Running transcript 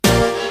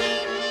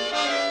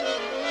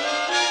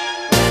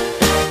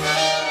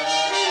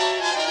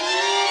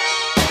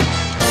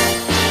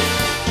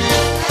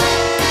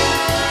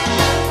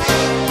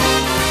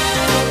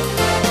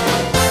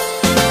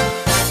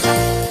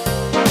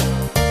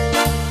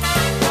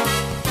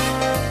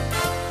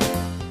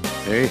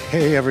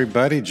Hey,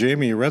 everybody.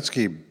 Jaime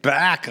Uretsky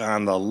back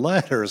on the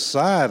lighter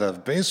side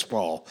of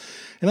baseball.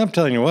 And I'm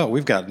telling you what,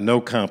 we've got no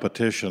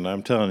competition.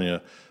 I'm telling you,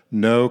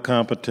 no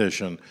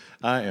competition.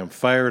 I am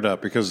fired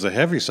up because the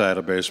heavy side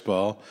of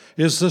baseball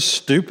is the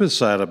stupid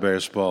side of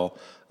baseball.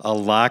 A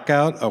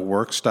lockout, a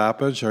work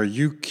stoppage? Are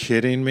you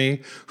kidding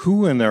me?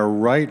 Who in their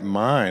right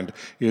mind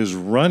is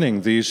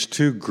running these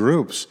two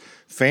groups?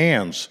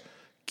 Fans,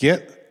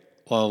 get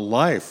a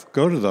life.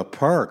 Go to the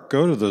park,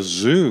 go to the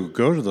zoo,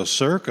 go to the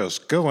circus,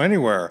 go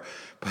anywhere.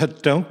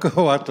 But don't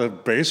go out to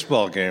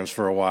baseball games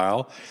for a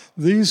while.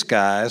 These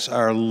guys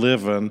are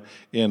living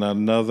in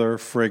another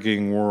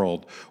frigging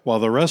world, while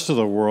the rest of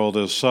the world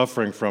is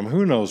suffering from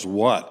who knows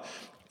what.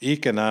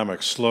 Economic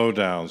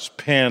slowdowns,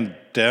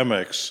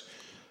 pandemics,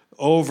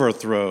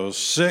 overthrows,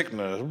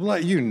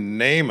 sickness, you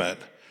name it.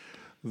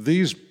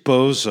 These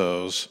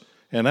bozos,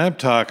 and I'm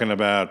talking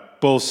about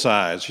both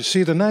sides. You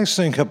see, the nice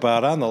thing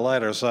about on the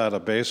lighter side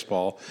of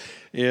baseball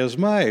is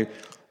my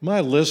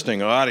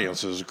listening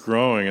audience is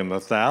growing in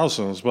the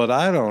thousands, but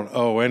I don't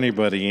owe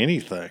anybody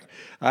anything.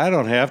 I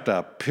don't have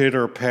to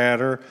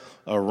pitter-patter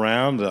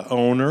around the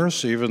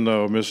owners, even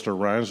though Mr.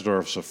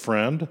 Reinsdorf's a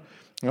friend.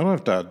 I don't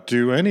have to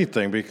do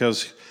anything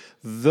because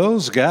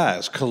those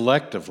guys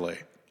collectively,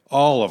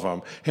 all of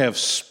them, have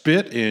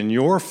spit in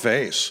your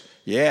face.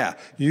 Yeah,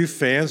 you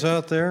fans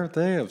out there,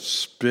 they have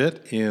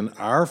spit in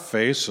our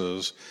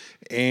faces.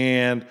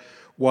 And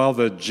while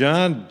the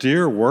John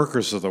Deere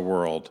workers of the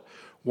world,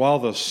 while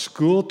the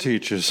school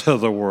teachers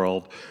of the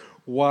world,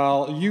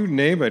 while you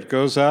name it,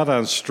 goes out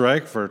on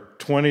strike for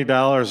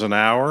 $20 an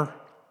hour,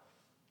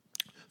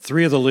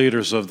 three of the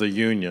leaders of the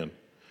union,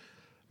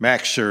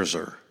 Max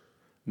Scherzer,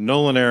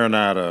 Nolan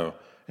Arenado,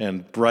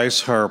 and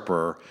Bryce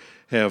Harper,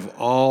 have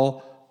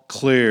all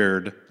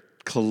cleared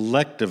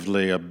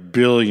collectively $1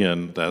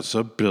 billion. That's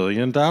 $1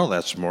 billion.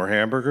 That's more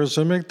hamburgers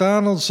than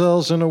McDonald's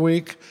sells in a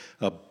week.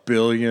 $1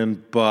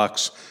 billion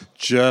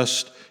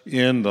just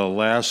in the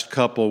last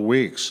couple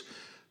weeks.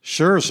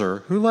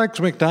 Scherzer, who likes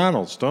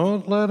McDonald's,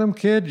 don't let him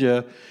kid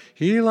you.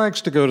 He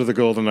likes to go to the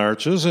Golden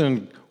Arches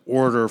and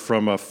order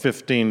from a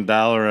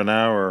 $15 an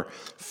hour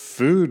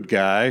food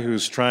guy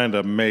who's trying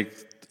to make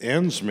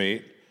ends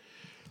meet.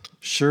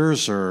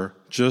 Scherzer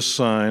just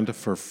signed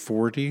for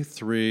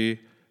 $43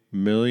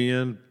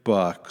 million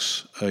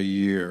a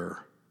year.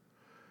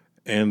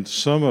 And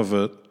some of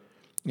it,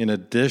 in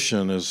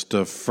addition, is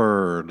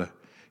deferred.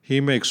 He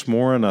makes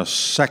more in a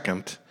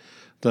second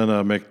than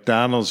a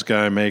McDonald's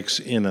guy makes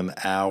in an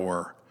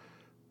hour.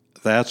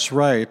 That's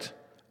right,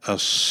 a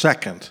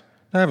second.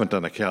 I haven't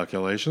done the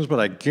calculations, but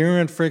I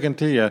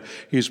guarantee you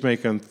he's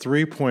making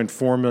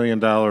 $3.4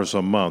 million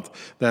a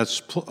month.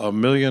 That's $1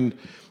 million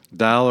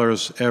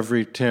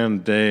every 10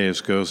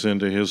 days goes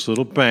into his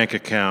little bank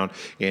account,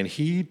 and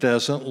he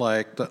doesn't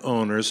like the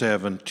owners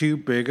having too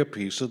big a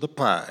piece of the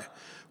pie.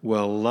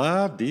 Well,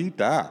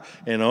 la-dee-da.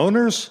 And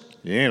owners,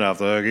 you ain't off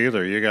the hook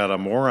either. You got a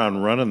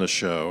moron running the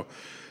show.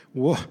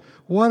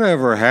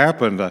 Whatever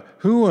happened?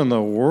 Who in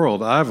the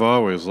world? I've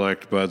always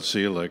liked Bud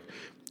Selig.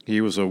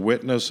 He was a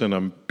witness in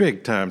a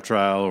big-time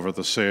trial over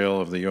the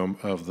sale of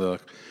the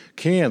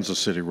Kansas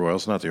City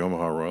Royals, not the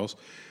Omaha Royals,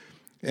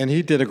 and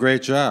he did a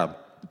great job.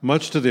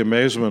 Much to the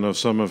amazement of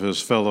some of his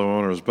fellow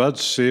owners, Bud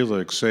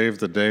Selig saved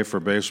the day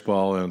for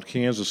baseball in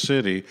Kansas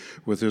City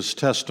with his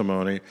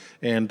testimony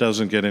and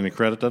doesn't get any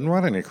credit, doesn't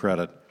want any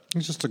credit.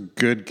 He's just a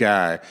good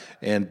guy.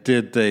 And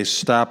did they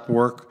stop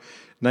work?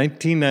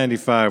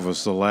 1995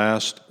 was the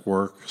last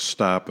work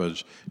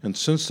stoppage. And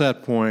since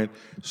that point,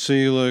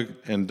 Selig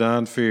and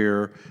Don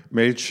Fehr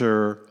made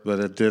sure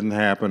that it didn't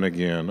happen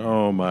again.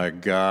 Oh, my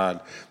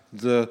God.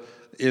 The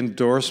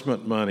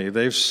endorsement money.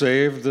 They've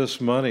saved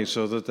this money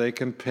so that they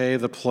can pay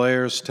the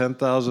players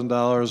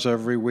 $10,000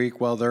 every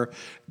week while they're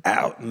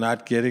out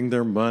not getting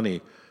their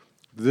money.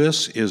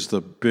 This is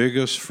the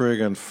biggest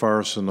friggin'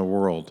 farce in the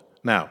world.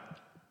 Now,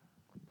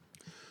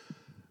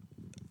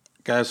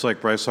 guys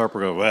like Bryce Harper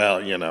go,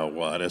 well, you know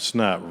what, it's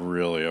not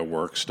really a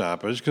work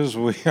stoppage because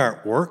we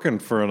aren't working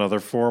for another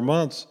 4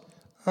 months.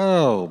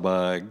 Oh,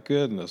 my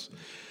goodness.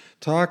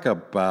 Talk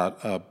about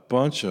a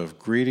bunch of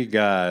greedy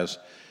guys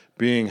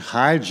being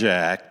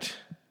hijacked.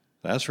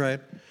 That's right.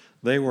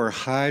 They were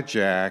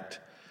hijacked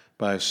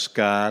by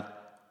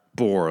Scott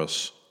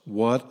Boras.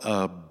 What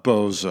a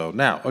bozo.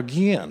 Now,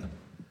 again,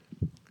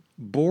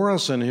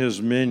 Boras and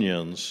his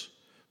minions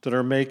that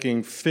are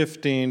making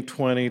 15,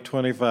 20,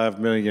 25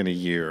 million a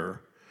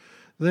year,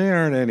 they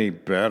aren't any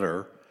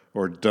better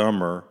or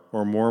dumber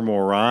or more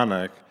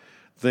moronic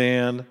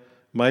than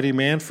Mighty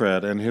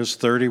Manfred and his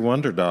 30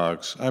 Wonder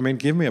Dogs. I mean,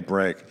 give me a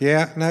break.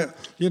 Yeah, now,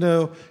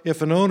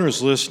 if an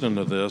owner's listening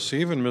to this,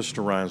 even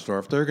Mr.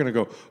 Reinsdorf, they're going to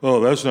go, oh,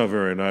 that's not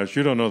very nice.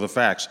 You don't know the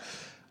facts.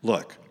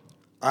 Look,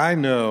 I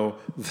know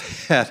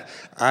that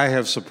I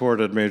have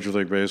supported Major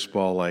League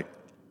Baseball like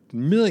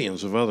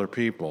millions of other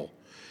people,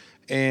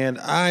 and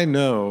I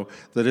know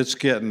that it's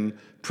getting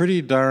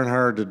pretty darn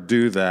hard to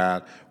do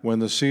that when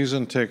the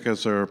season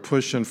tickets are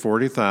pushing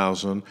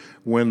 $40,000,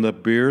 when the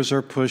beers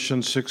are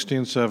pushing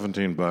 $16,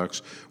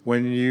 $17,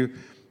 when you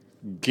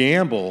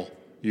gamble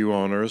you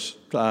owners,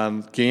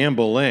 on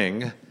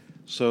gambling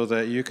so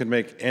that you can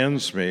make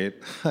ends meet.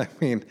 I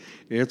mean,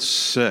 it's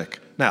sick.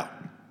 Now,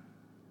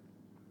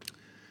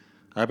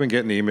 I've been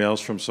getting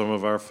emails from some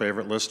of our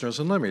favorite listeners,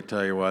 and let me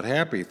tell you what,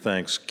 happy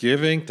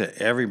Thanksgiving to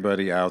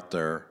everybody out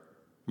there.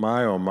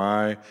 My, oh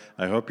my,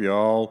 I hope you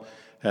all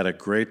had a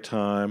great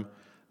time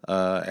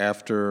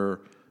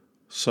after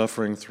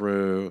suffering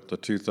through the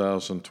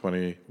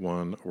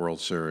 2021 World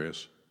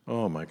Series.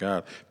 Oh my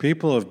God.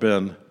 People have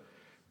been,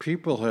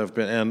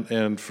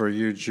 and for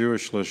you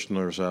Jewish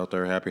listeners out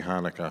there, happy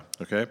Hanukkah,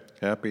 okay?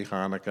 Happy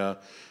Hanukkah.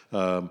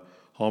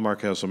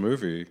 Hallmark has a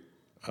movie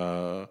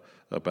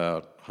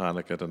about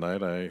Hanukkah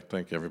tonight. I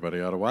think everybody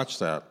ought to watch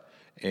that.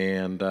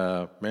 And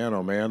man,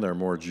 oh man, there are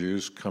more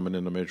Jews coming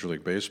into Major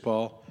League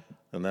Baseball,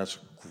 and that's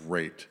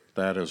great.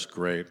 That is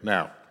great.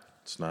 Now,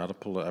 it's not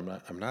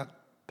I'm not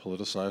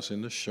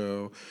politicizing the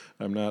show.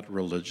 I'm not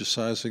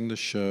religiousizing the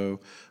show.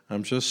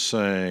 I'm just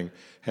saying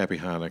happy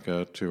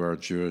Hanukkah to our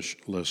Jewish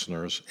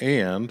listeners.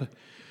 And,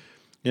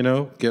 you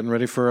know, getting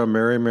ready for a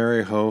merry,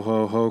 merry, ho,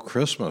 ho, ho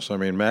Christmas. I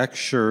mean, Max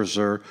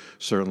Scherzer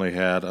certainly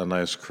had a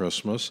nice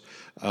Christmas.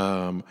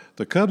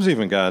 The Cubs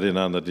even got in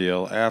on the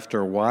deal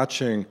after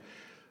watching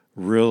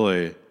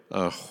really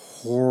a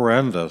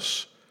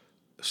horrendous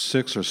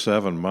 6 or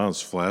 7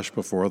 months flash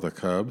before the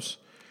Cubs.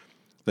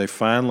 They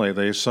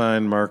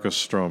signed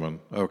Marcus Stroman.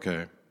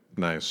 Okay,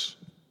 nice.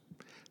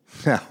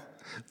 Now,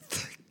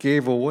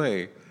 gave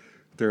away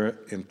their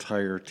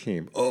entire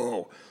team.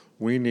 Oh,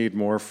 we need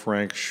more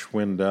Frank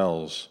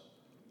Schwindells.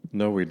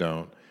 No, we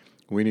don't.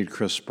 We need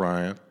Chris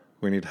Bryant.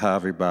 We need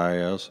Javi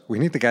Baez. We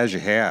need the guys you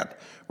had.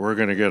 We're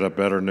going to get a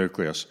better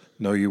nucleus.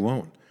 No, you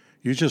won't.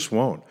 You just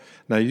won't.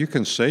 Now, you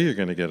can say you're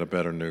going to get a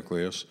better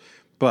nucleus,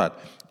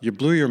 but you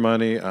blew your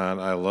money on,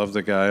 I love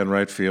the guy in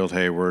right field,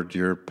 Hayward.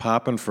 You're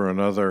popping for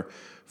another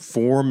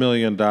 $4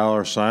 million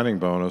signing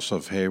bonus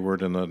of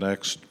Hayward in the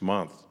next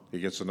month. He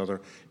gets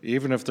another,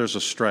 even if there's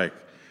a strike,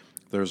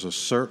 there's a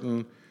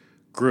certain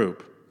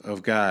group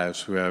of guys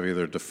who have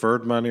either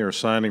deferred money or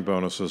signing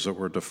bonuses that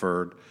were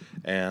deferred,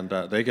 and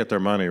they get their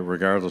money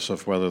regardless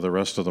of whether the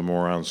rest of the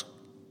morons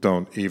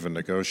don't even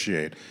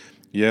negotiate.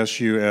 Yes,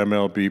 you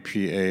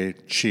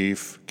MLBPA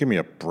chief, give me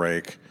a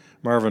break.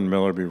 Marvin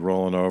Miller be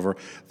rolling over.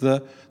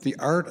 The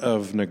art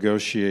of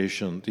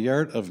negotiation, the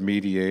art of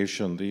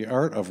mediation, the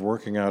art of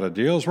working out a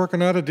deal is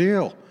working out a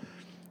deal.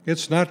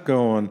 It's not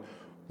going,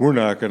 we're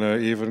not going to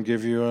even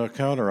give you a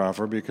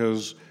counteroffer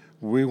because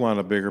we want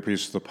a bigger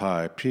piece of the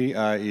pie,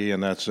 P-I-E,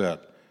 and that's it.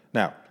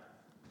 Now,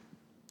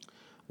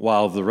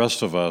 while the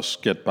rest of us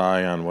get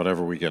by on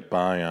whatever we get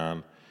by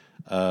on,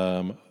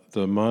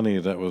 the money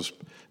that was...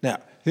 Now,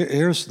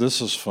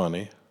 this is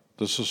funny.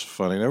 This is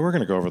funny. Now, we're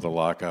going to go over the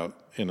lockout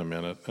in a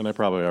minute, and I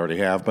probably already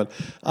have, but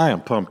I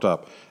am pumped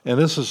up. And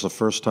this is the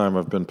first time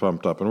I've been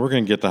pumped up. And we're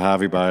going to get to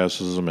Javi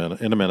Baez in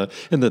a minute.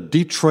 And the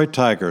Detroit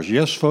Tigers,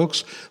 yes,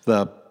 folks,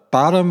 the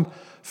bottom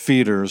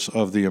feeders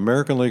of the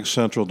American League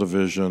Central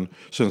Division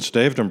since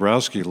Dave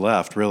Dombrowski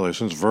left, really,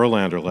 since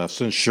Verlander left,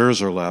 since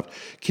Scherzer left.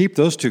 Keep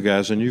those two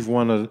guys, and you've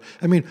won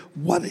I mean,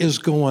 what is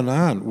going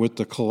on with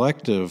the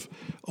collective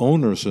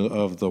owners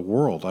of the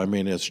world? I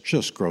mean, it's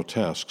just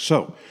grotesque.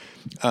 So,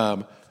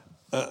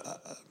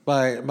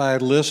 my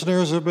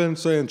listeners have been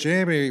saying,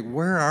 Jaime,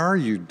 where are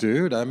you,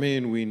 dude? I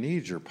mean, we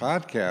need your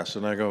podcast.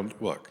 And I go,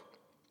 look,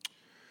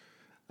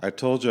 I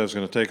told you I was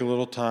going to take a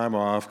little time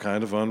off,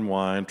 kind of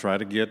unwind, try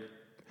to get,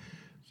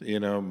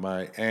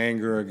 my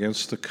anger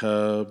against the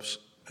Cubs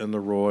and the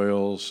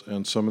Royals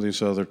and some of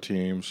these other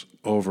teams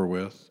over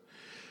with.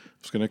 I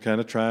was going to kind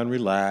of try and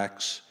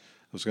relax.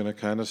 I was going to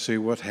kind of see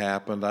what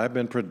happened. I've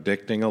been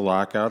predicting a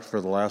lockout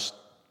for the last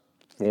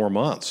 4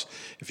 months.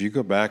 If you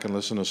go back and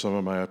listen to some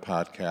of my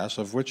podcasts,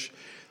 of which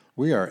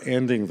we are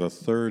ending the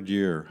 3rd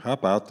year. How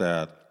about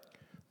that?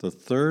 The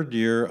 3rd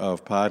year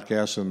of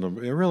podcasts,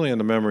 really in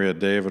the memory of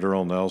David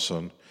Earl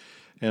Nelson.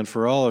 And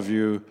for all of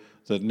you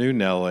that knew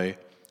Nellie,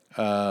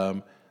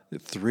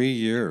 3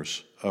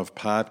 years of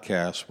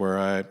podcasts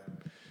where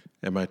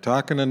am I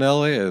talking to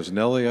Nellie? Is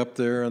Nellie up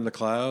there in the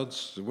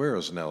clouds? Where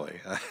is Nellie?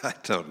 I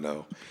don't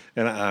know.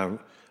 And I'm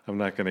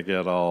not going to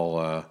get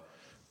all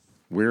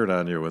weird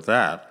on you with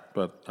that,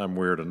 but I'm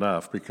weird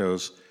enough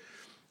because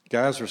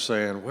guys are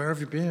saying, "Where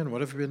have you been?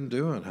 What have you been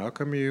doing? How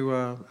come you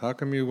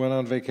went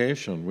on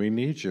vacation? We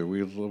need you.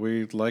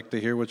 We'd like to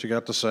hear what you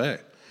got to say."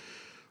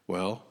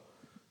 Well,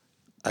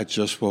 I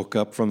just woke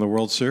up from the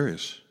World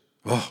Series.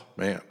 Oh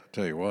man, I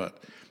tell you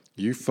what,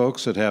 you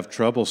folks that have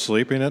trouble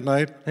sleeping at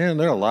night, and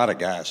there are a lot of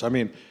guys. I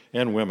mean,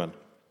 and women.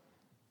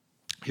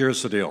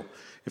 Here's the deal: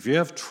 if you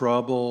have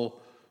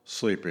trouble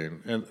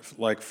sleeping, and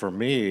like for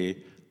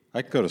me,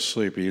 I can go to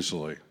sleep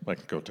easily. I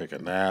can go take a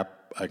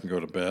nap. I can go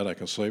to bed. I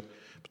can sleep.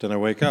 But then I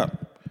wake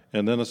up.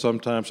 And then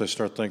sometimes I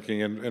start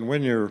thinking, and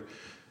when you're,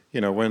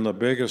 when the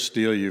biggest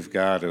deal you've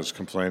got is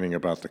complaining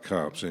about the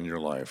Cubs in your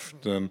life,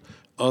 then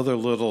other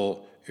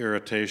little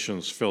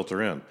irritations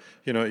filter in.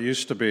 It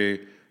used to be,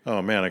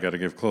 oh man, I got to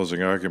give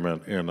closing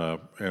argument in a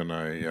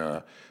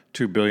 $2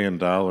 billion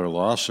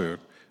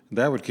lawsuit.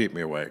 That would keep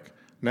me awake.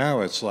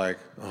 Now it's like,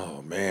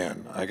 oh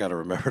man, I got to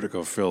remember to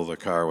go fill the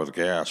car with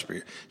gas.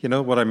 You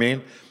know what I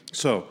mean?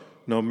 So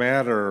no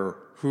matter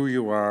who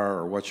you are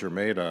or what you're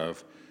made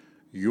of,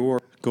 you're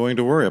going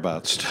to worry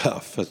about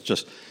stuff. It's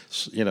just,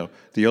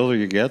 the older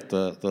you get,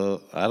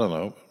 the I don't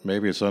know,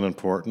 maybe it's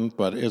unimportant,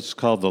 but it's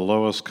called the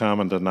lowest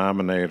common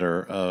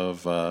denominator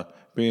of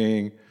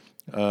being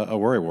a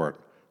worrywart.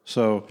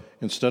 So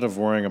instead of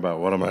worrying about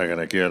what am I going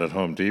to get at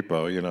Home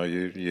Depot, you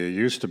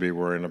used to be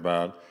worrying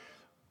about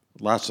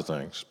lots of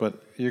things,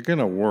 but you're going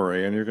to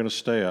worry and you're going to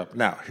stay up.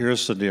 Now,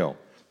 here's the deal.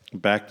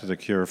 Back to the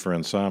cure for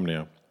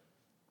insomnia.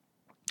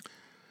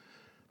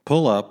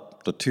 Pull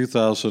up the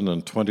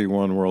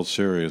 2021 World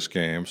Series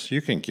games.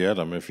 You can get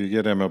them if you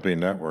get MLB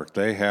Network.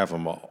 They have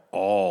them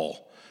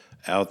all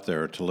out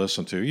there to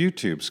listen to.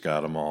 YouTube's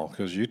got them all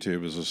because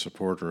YouTube is a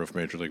supporter of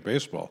Major League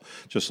Baseball,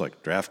 just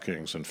like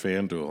DraftKings and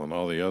FanDuel and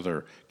all the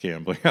other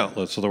gambling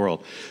outlets of the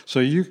world. So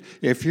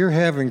if you're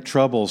having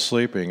trouble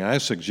sleeping, I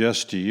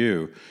suggest to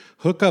you,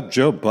 hook up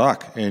Joe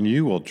Buck and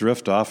you will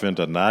drift off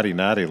into naughty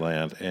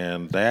land.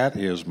 And that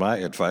is my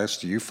advice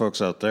to you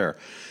folks out there.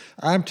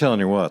 I'm telling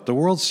you what, the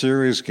World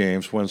Series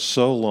games went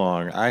so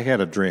long, I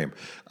had a dream.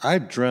 I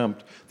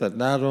dreamt that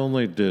not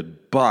only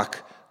did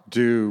Buck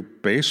do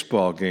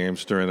baseball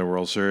games during the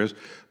World Series,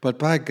 but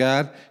by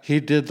God,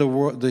 he did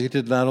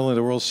not only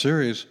the World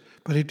Series,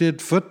 but he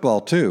did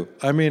football too.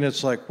 I mean,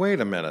 it's like, wait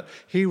a minute.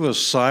 He was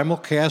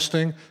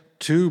simulcasting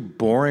two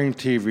boring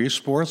TV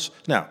sports?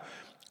 Now,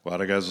 a lot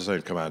of guys are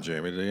saying, come on,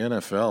 Jamie, the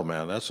NFL,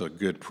 man, that's a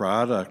good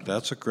product.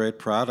 That's a great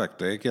product.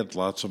 They get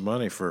lots of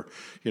money for,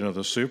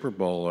 the Super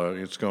Bowl.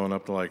 It's going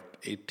up to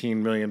like $18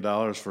 million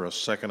for a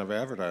second of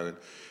advertising.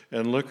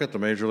 And look at the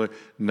Major League.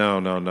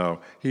 No.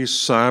 He's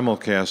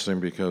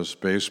simulcasting because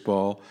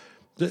baseball,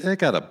 they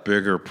got a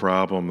bigger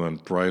problem than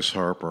Bryce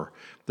Harper.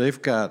 They've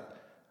got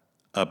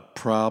a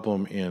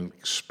problem in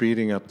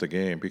speeding up the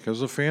game because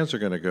the fans are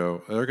going to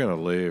go, they're going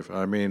to leave.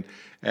 I mean,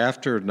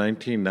 after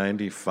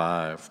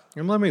 1995,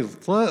 and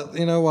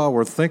while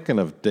we're thinking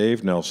of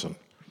Dave Nelson,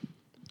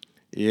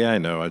 yeah, I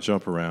know, I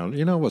jump around.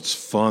 You know what's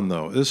fun,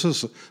 though? This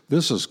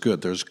is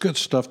good. There's good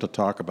stuff to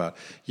talk about.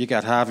 You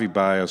got Javi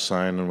Baez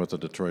signing with the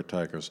Detroit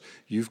Tigers.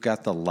 You've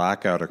got the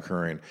lockout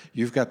occurring.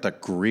 You've got the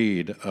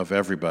greed of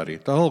everybody.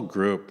 The whole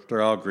group,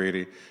 they're all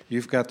greedy.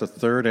 You've got the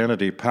third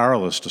entity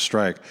powerless to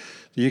strike.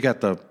 You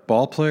got the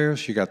ball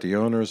players, you got the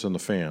owners, and the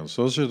fans.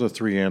 Those are the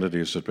three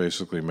entities that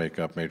basically make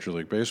up Major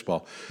League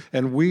Baseball.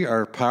 And we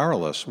are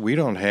powerless. We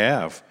don't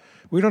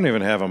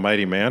even have a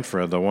mighty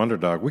Manfred, the wonder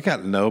dog. We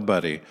got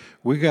nobody.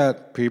 We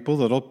got people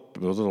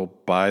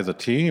that'll buy the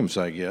teams,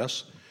 I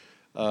guess.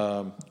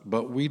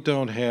 But we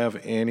don't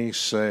have any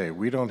say.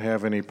 We don't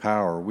have any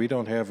power. We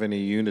don't have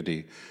any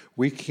unity.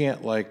 We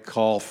can't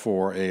call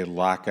for a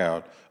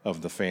lockout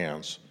of the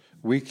fans.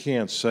 We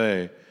can't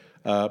say,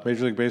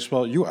 Major League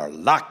Baseball, you are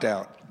locked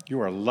out. You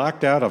are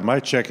locked out of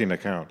my checking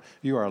account.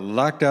 You are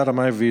locked out of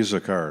my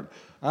Visa card.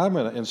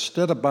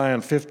 Instead of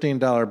buying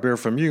 $15 beer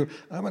from you,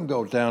 I'm going to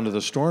go down to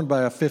the store and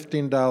buy a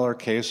 $15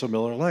 case of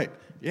Miller Lite.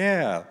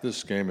 Yeah,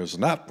 this game is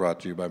not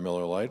brought to you by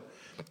Miller Lite,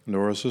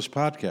 nor is this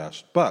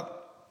podcast.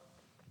 But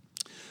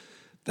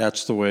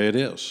that's the way it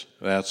is.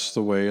 That's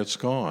the way it's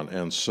gone.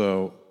 And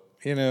so,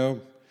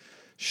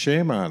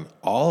 shame on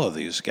all of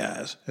these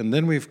guys. And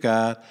then we've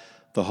got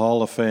the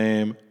Hall of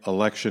Fame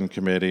election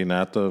committee,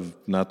 not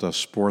the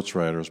sports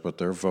writers, but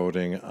they're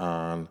voting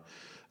on,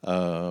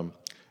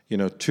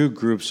 two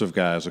groups of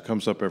guys. It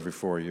comes up every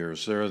 4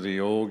 years. There are the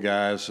old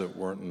guys that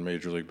weren't in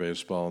Major League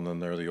Baseball, and then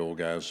there are the old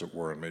guys that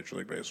were in Major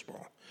League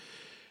Baseball.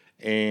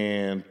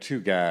 And two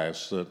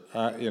guys that,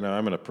 I'm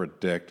going to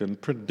predict, and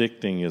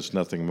predicting is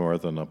nothing more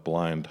than a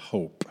blind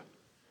hope.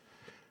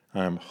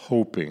 I'm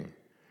hoping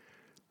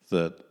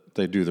that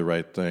they do the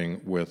right thing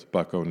with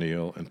Buck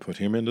O'Neil and put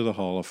him into the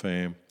Hall of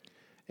Fame.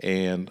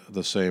 And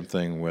the same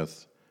thing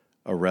with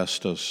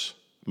Orestes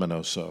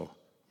Manoso.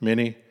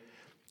 Minnie,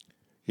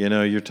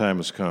 your time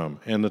has come.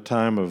 And the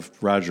time of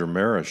Roger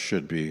Maris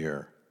should be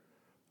here.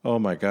 Oh,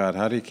 my God,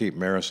 how do you keep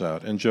Maris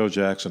out? And Joe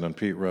Jackson and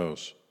Pete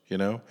Rose,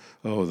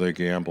 Oh, they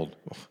gambled.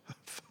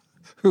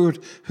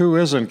 Who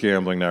isn't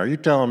gambling now? Are you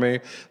telling me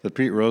that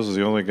Pete Rose is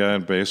the only guy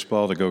in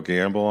baseball to go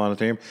gamble on a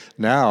team?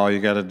 Now all you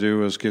got to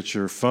do is get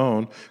your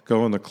phone,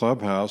 go in the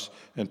clubhouse,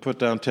 and put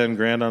down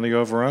 $10,000 on the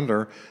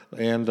over/under,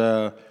 and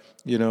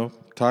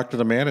talk to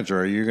the manager.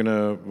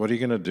 What are you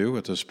gonna do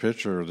with this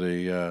pitcher?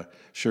 The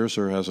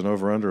Scherzer has an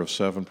over/under of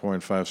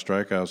 7.5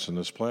 strikeouts in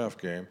this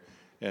playoff game,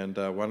 and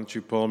why don't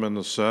you pull him in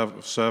the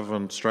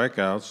seven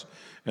strikeouts,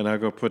 and I'll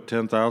go put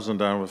 $10,000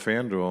 down with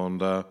FanDuel,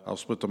 and I'll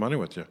split the money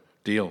with you.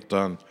 Deal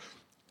done.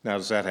 Now,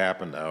 does that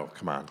happen? No,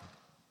 come on.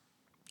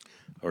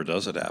 Or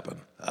does it happen?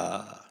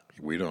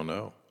 We don't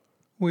know.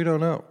 We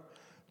don't know.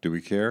 Do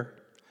we care?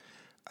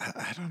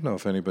 I don't know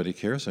if anybody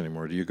cares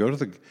anymore. Do you go to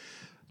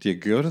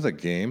the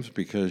games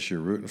because you're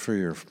rooting for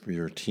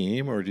your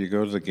team, or do you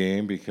go to the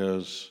game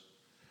because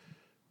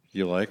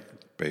you like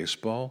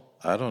baseball?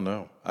 I don't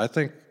know. I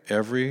think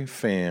every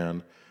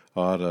fan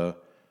ought to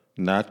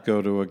not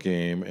go to a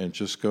game and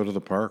just go to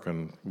the park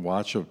and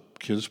watch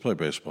kids play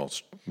baseball.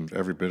 It's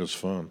every bit as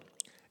fun.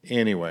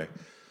 Anyway,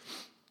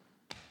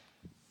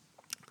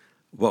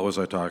 what was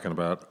I talking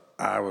about?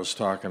 I was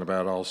talking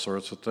about all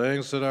sorts of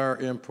things that are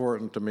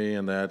important to me,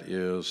 and that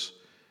is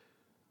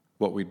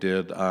what we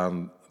did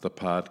on the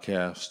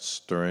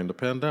podcasts during the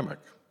pandemic.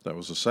 That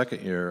was the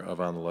second year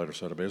of On the Lighter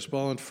Side of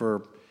Baseball, and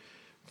for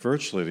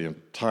virtually the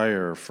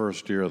entire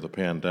first year of the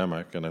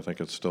pandemic, and I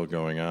think it's still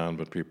going on,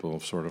 but people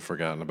have sort of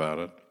forgotten about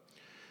it.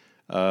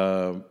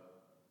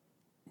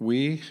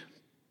 We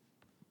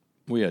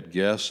had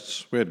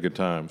guests, we had good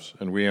times,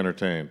 and we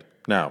entertained.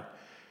 Now,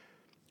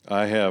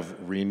 I have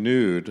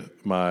renewed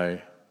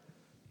my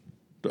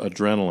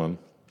adrenaline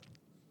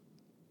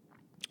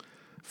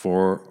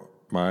for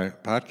my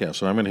podcast.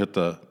 So I'm going to hit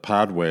the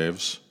pod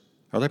waves.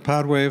 Are they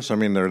pod waves? I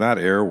mean, they're not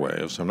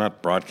airwaves. I'm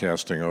not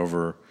broadcasting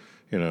over,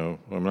 I'm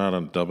not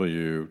on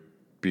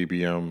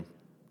WBBM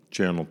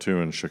Channel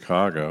 2 in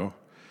Chicago.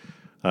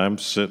 I'm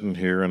sitting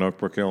here in Oak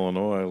Brook,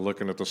 Illinois,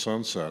 looking at the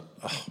sunset.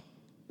 Oh,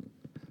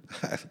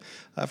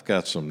 I've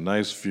got some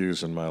nice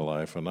views in my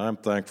life, and I'm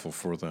thankful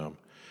for them.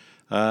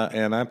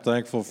 And I'm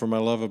thankful for my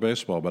love of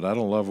baseball, but I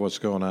don't love what's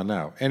going on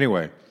now.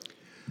 Anyway,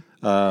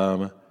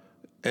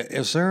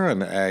 is there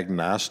an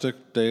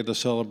agnostic day to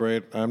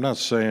celebrate? I'm not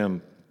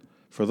saying,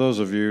 for those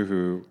of you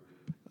who,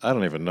 I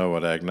don't even know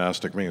what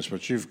agnostic means,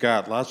 but you've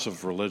got lots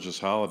of religious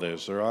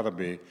holidays. There ought to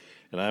be,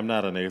 and I'm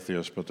not an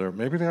atheist, but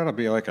maybe there ought to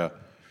be like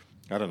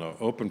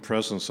open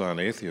presents on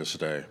Atheist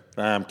Day.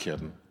 I'm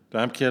kidding.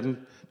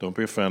 Don't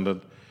be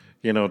offended.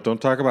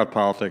 Don't talk about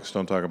politics,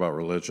 don't talk about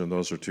religion.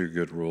 Those are two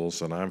good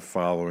rules, and I'm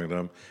following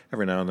them.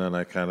 Every now and then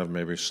I kind of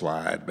maybe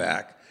slide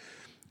back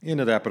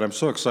into that, but I'm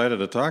so excited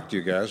to talk to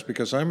you guys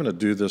because I'm going to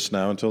do this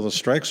now until the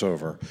strike's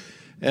over.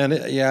 And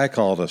I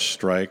call it a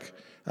strike.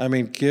 I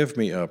mean, give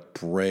me a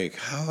break.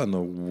 How in the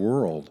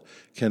world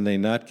can they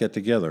not get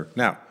together?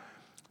 Now,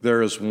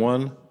 there are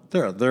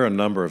a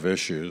number of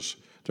issues.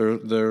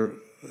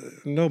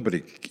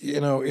 Nobody,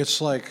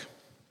 it's like,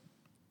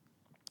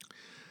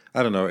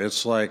 I don't know,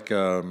 it's like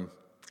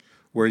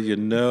where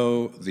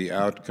the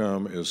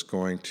outcome is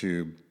going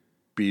to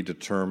be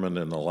determined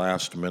in the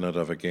last minute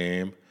of a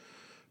game,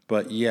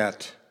 but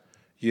yet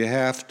you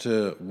have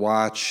to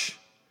watch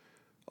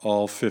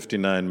all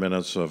 59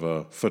 minutes of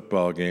a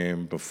football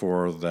game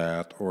before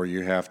that, or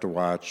you have to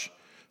watch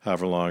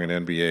however long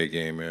an NBA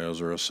game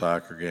is or a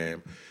soccer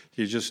game.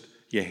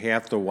 You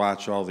have to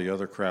watch all the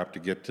other crap to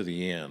get to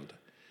the end,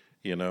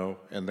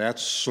 and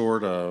that's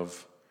sort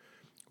of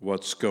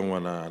what's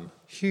going on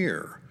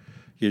here.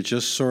 You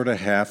just sort of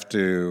have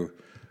to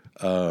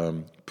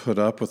put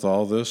up with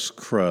all this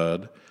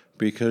crud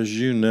because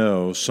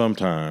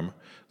sometime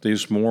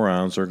these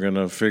morons are going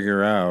to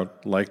figure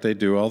out, like they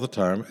do all the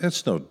time,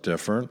 it's no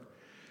different.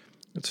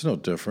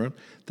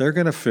 They're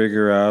going to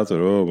figure out that,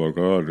 oh my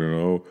God,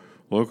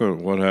 look at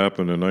what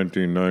happened in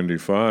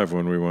 1995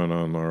 when we went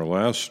on our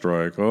last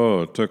strike.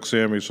 Oh, it took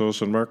Sammy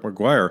Sosa and Mark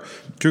McGwire,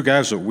 two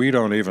guys that we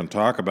don't even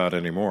talk about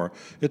anymore.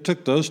 It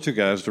took those two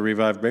guys to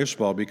revive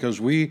baseball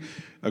because we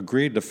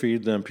agreed to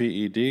feed them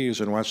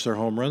PEDs and watch their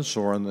home runs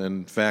soar. And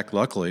in fact,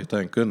 luckily,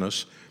 thank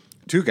goodness,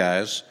 two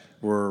guys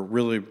were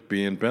really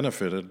being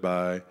benefited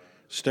by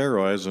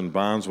steroids, and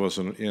Bonds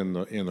wasn't in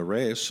the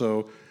race.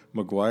 So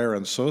McGwire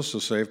and Sosa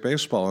saved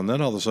baseball. And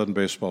then all of a sudden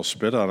baseball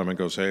spit on him and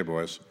goes, hey,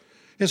 boys.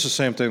 It's the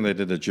same thing they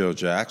did to Joe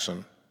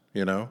Jackson,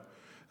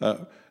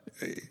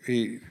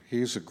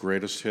 He's the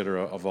greatest hitter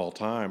of all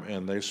time,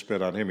 and they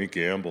spit on him. He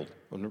gambled.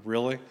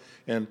 Really?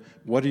 And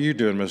what are you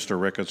doing,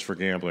 Mr. Ricketts, for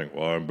gambling?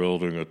 Well, I'm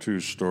building a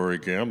 2-story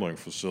gambling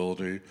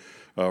facility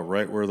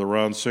right where the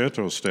Ron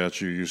Santos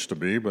statue used to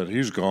be, but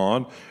he's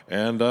gone,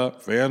 and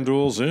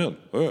FanDuel's in.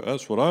 Well,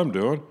 that's what I'm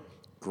doing.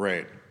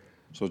 Great.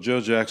 So Joe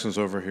Jackson's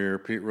over here,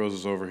 Pete Rose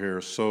is over here,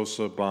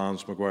 Sosa,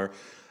 Bonds, McGwire.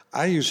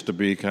 I used to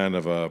be kind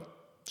of a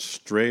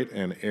straight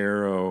and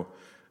arrow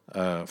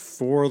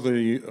for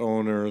the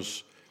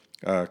owners,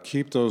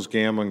 keep those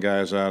gambling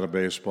guys out of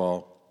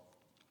baseball.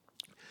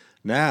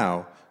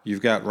 Now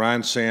you've got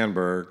Ryan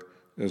Sandberg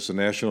as the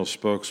national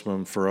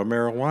spokesman for a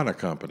marijuana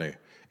company,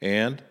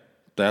 and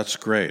that's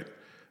great.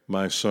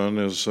 My son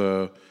is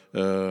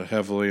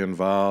heavily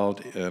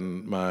involved,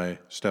 and my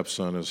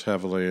stepson is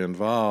heavily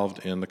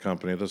involved in the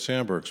company that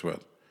Sandberg's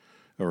with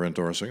or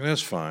endorsing.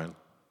 That's fine.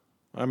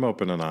 I'm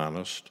open and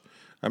honest.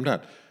 I'm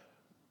not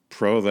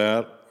pro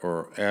that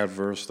or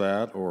adverse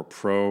that or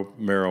pro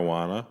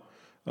marijuana.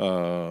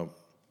 Well,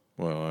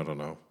 I don't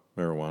know.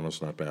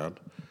 Marijuana's not bad.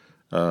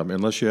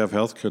 Unless you have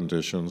health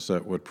conditions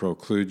that would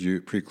preclude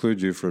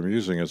you from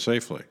using it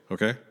safely,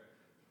 okay?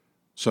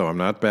 So I'm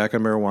not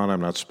backing marijuana.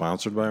 I'm not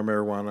sponsored by a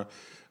marijuana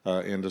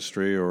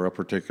industry or a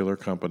particular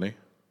company.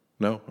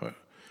 No,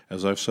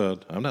 as I've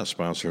said, I'm not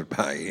sponsored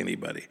by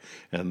anybody,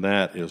 and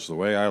that is the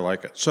way I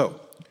like it.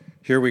 So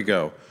here we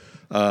go.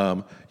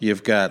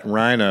 You've got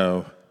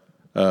Rhino,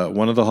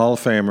 one of the Hall of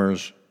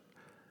Famers,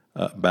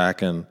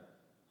 back in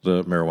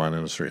the marijuana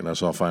industry, and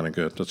that's all fine and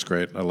good. That's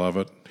great. I love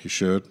it. He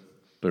should.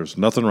 There's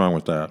nothing wrong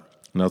with that.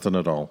 Nothing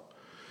at all.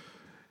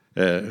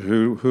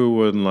 Who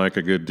wouldn't like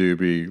a good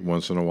doobie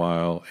once in a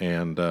while?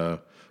 And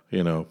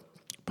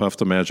Puff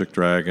the Magic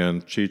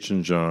Dragon, Cheech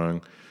and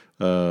Chong,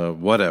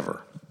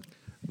 whatever.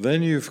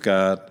 Then you've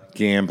got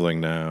gambling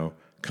now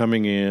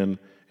coming in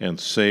and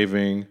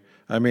saving.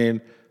 I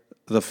mean,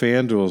 the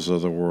FanDuels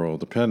of the world,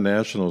 the Penn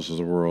Nationals of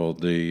the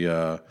world,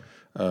 the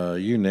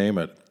you name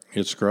it,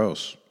 it's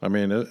gross. I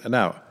mean,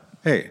 now,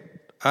 hey,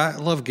 I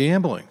love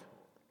gambling.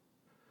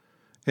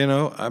 You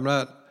know, I'm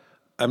not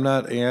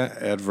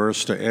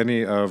adverse to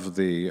any of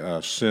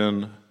the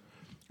sin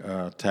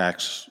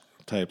tax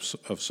types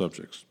of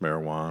subjects,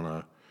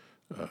 marijuana,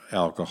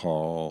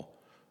 alcohol,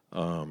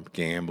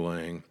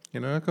 gambling. You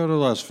know, I go to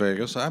Las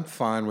Vegas. I'm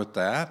fine with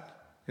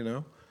that. You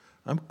know,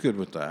 I'm good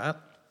with that.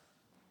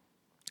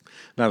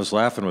 And I was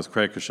laughing with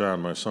Craig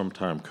Kashan, my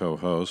sometime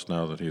co-host,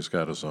 now that he's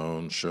got his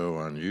own show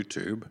on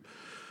YouTube.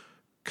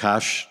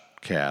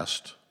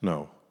 Koshcast.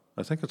 No,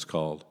 I think it's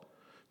called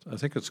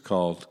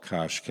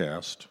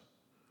Koshcast.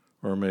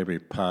 Or maybe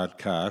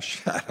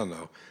Podkosh. I don't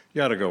know.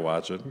 You ought to go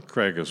watch it.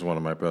 Craig is one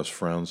of my best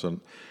friends, and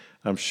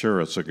I'm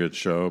sure it's a good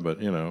show.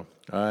 But you know,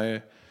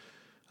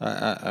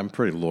 I'm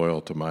pretty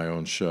loyal to my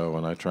own show,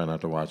 and I try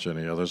not to watch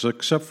any others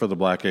except for the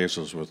Black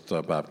Aces with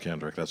Bob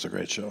Kendrick. That's a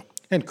great show,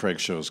 and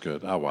Craig's show is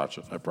good. I'll watch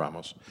it. I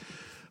promise.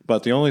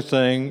 But the only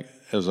thing,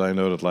 as I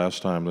noted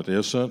last time, that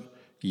isn't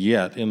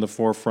yet in the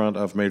forefront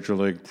of Major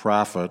League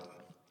profit.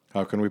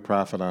 How can we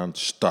profit on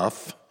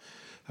stuff?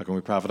 How can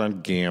we profit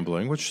on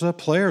gambling, which the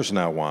players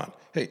now want?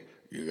 Hey,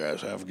 you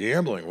guys have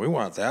gambling. We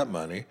want that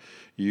money.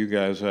 You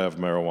guys have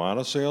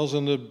marijuana sales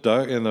in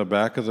the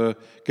back of the...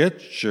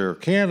 Get your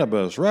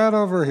cannabis right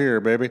over here,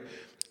 baby.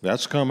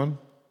 That's coming.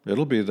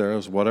 It'll be there.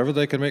 It's whatever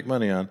they can make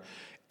money on.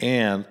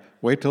 And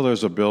wait till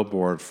there's a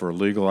billboard for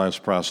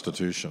legalized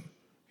prostitution.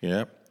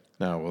 Yep.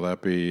 Now, will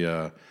that be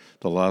the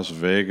Las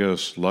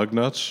Vegas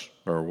Lugnuts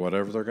or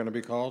whatever they're going to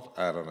be called?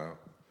 I don't know.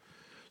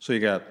 So you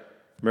got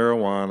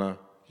marijuana,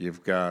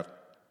 you've got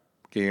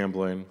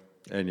gambling,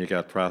 and you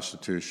got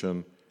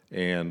prostitution,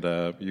 and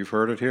you've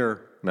heard it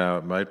here. Now,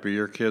 it might be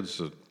your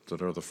kids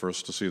that are the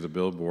first to see the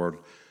billboard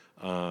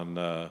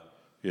on,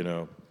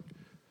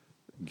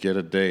 get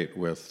a date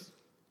with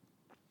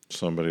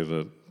somebody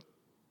that,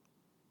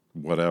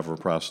 whatever,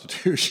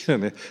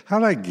 prostitution. How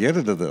did I get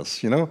into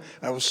this? You know,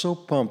 I was so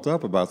pumped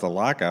up about the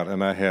lockout,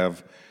 and I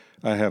have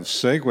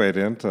segued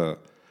into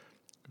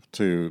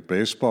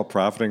baseball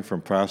profiting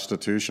from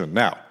prostitution.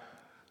 Now,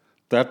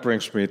 that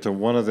brings me to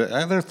one of there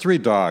are three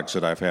dogs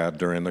that I've had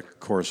during the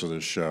course of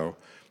this show,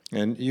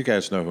 and you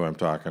guys know who I'm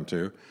talking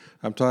to.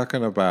 I'm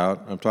talking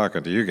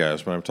to you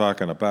guys, but I'm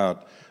talking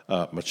about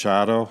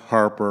Machado,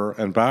 Harper,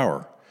 and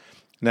Bauer.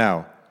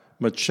 Now,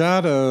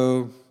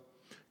 Machado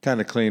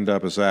kind of cleaned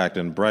up his act,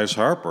 and Bryce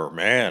Harper,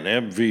 man,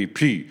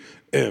 MVP.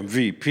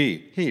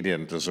 He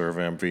didn't deserve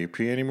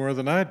MVP any more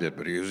than I did,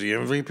 but he was the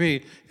MVP.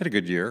 He had a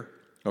good year,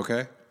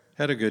 okay?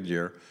 Had a good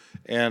year.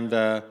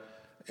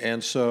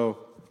 And so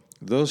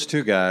those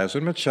two guys,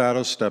 and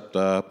Machado stepped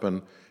up,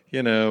 and,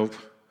 you know,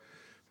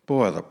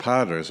 boy, the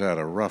Padres had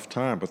a rough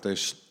time, but they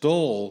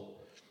stole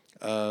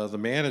the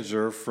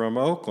manager from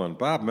Oakland.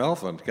 Bob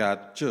Melvin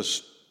got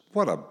just,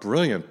 what a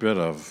brilliant bit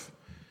of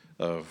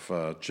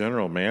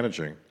general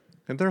managing.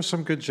 And there's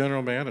some good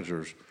general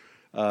managers.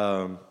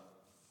 The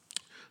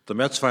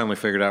Mets finally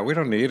figured out we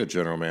don't need a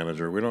general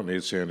manager. We don't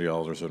need Sandy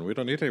Alderson. We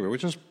don't need anybody. We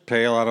just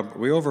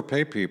we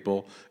overpay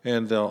people,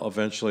 and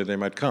eventually they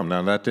might come.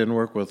 Now, that didn't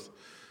work with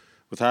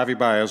Javi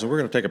Baez, and we're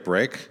going to take a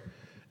break.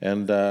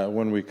 And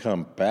when we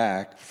come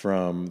back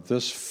from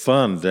this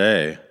fun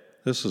day,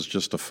 this is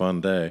just a fun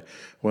day.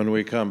 When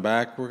we come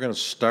back, we're going to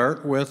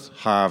start with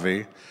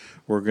Javi.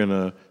 We're going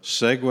to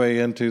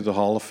segue into the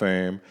Hall of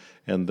Fame,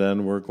 and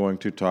then we're going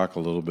to talk a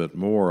little bit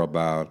more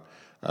about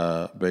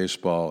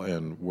baseball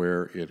and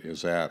where it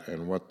is at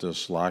and what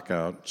this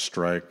lockout,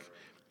 strike,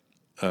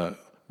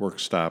 work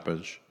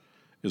stoppage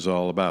is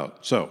all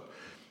about. So,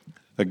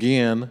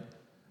 again,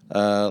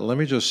 let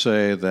me just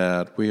say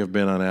that we have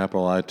been on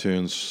Apple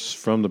iTunes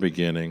from the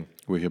beginning.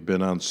 We have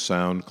been on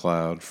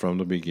SoundCloud from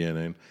the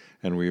beginning,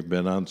 and we've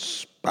been on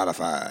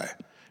Spotify.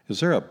 Is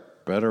there a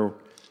better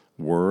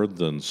word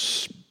than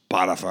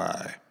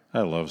Spotify?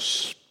 I love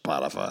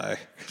Spotify. I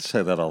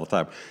say that all the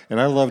time. And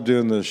I love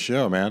doing this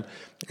show, man.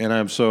 And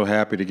I'm so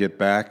happy to get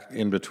back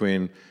in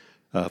between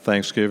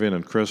Thanksgiving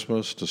and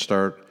Christmas to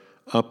start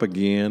up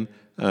again,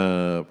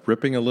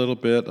 ripping a little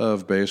bit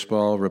of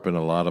baseball, ripping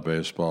a lot of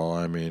baseball.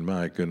 I mean,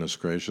 my goodness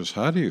gracious,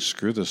 how do you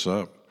screw this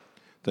up?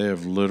 They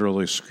have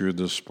literally screwed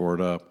this sport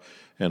up,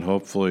 and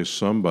hopefully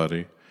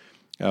somebody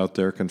out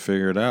there can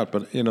figure it out.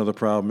 But, you know, the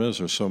problem is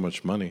there's so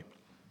much money.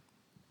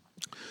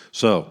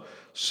 So,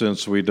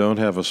 since we don't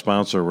have a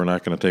sponsor, we're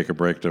not going to take a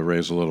break to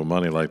raise a little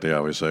money like they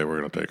always say. We're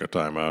going to take a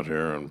time out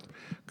here and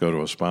go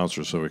to a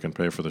sponsor so we can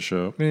pay for the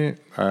show.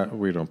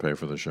 We don't pay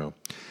for the show.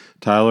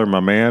 Tyler, my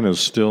man, is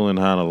still in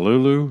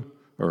Honolulu,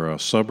 or a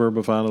suburb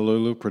of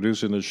Honolulu,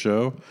 producing the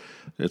show.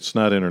 It's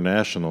not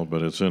international,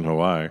 but it's in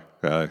Hawaii.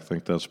 I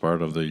think that's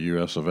part of the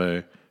U.S. of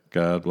A.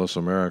 God bless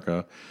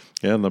America.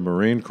 And the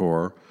Marine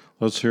Corps.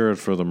 Let's hear it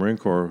for the Marine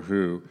Corps,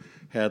 who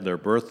had their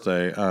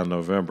birthday on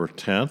November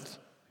 10th.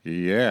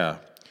 Yeah.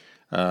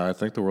 I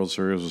think the World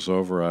Series was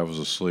over. I was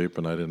asleep,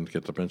 and I didn't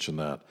get to mention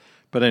that.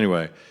 But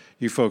anyway,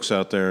 you folks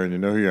out there, and you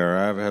know who you are.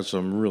 I've had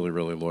some really,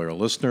 really loyal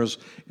listeners,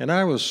 and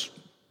I was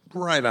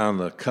right on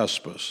the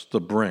cuspus, the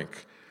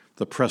brink,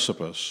 the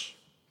precipice,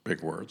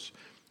 big words.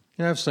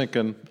 And I was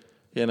thinking,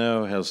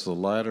 has the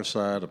lighter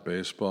side of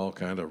baseball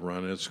kind of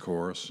run its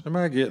course? Am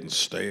I getting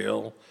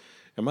stale?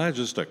 Am I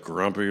just a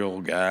grumpy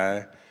old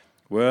guy?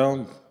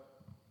 Well,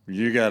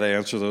 you got to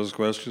answer those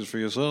questions for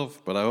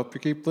yourself, but I hope you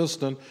keep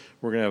listening.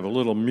 We're going to have a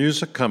little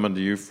music coming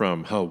to you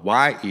from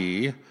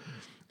Hawaii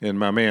and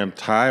my man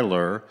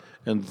Tyler,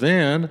 and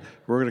then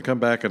we're going to come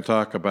back and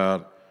talk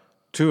about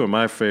two of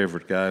my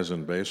favorite guys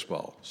in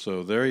baseball.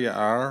 So there you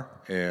are,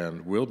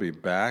 and we'll be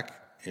back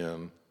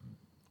in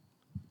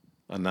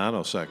a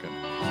nanosecond.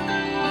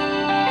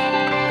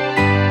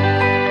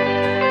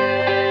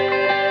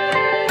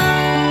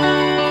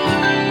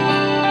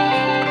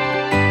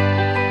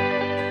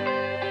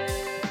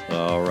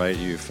 All right,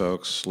 you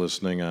folks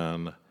listening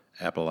on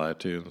Apple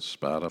iTunes,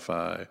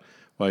 Spotify,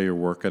 while you're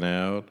working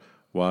out,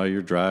 while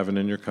you're driving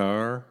in your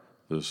car,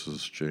 this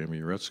is Jaime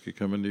Uretsky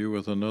coming to you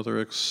with another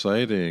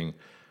exciting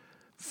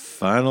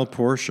final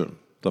portion,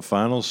 the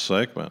final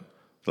segment,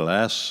 the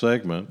last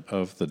segment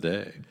of the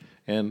day.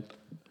 And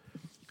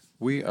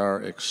we are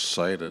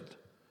excited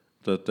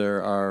that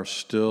there are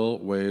still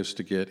ways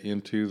to get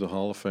into the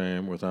Hall of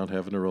Fame without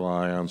having to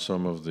rely on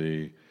some of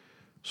the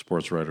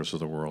sports writers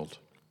of the world.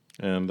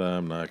 And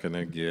I'm not going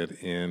to get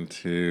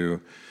into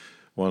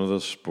one of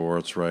the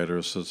sports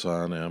writers that's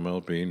on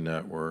MLB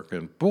Network.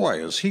 And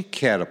boy, is he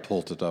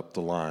catapulted up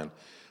the line.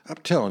 I'm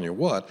telling you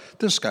what,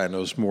 this guy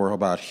knows more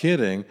about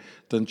hitting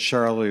than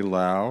Charlie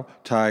Lau,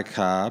 Ty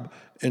Cobb,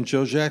 and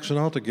Joe Jackson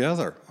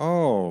altogether.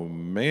 Oh,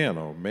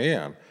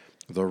 man.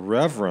 The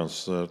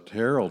reverence that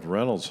Harold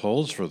Reynolds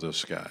holds for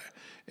this guy.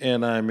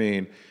 And I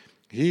mean,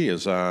 he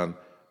is on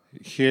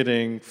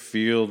hitting,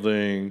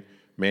 fielding,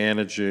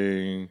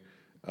 managing.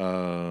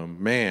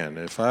 Man,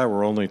 if I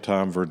were only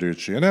Tom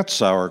Verducci, and that's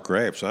sour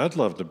grapes, I'd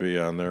love to be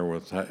on there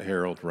with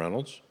Harold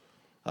Reynolds.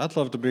 I'd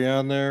love to be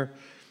on there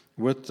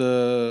with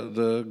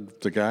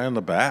the guy in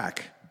the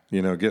back,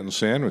 getting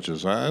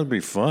sandwiches. That'd be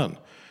fun.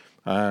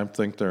 I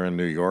think they're in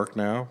New York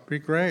now. Be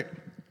great.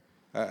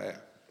 I'd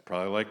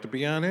probably like to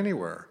be on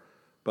anywhere,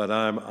 but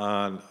I'm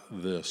on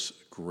this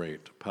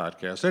great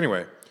podcast.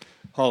 Anyway,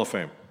 Hall of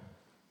Fame.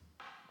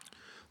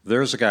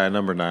 There's a guy,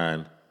 number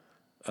 9,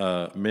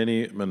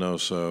 Minnie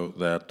Minoso,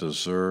 that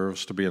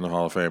deserves to be in the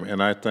Hall of Fame.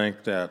 And I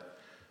think that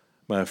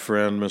my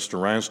friend Mr.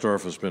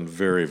 Reinsdorf has been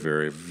very,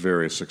 very,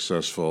 very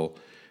successful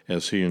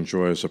as he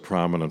enjoys a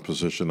prominent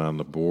position on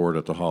the board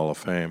at the Hall of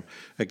Fame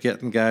at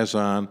getting guys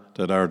on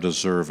that are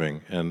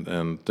deserving,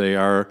 and they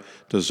are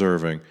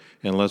deserving.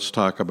 And let's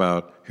talk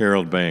about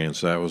Harold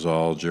Baines. That was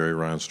all Jerry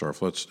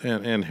Reinsdorf.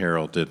 And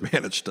Harold did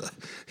manage to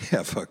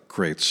have a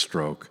great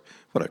stroke.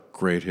 What a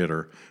great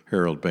hitter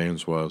Harold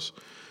Baines was.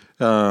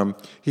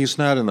 He's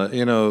not in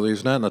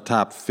the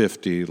top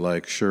 50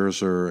 like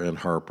Scherzer and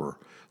Harper.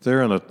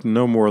 They're in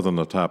no more than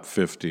the top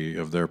 50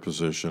 of their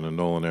position, and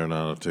Nolan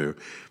Arenado too.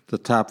 The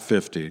top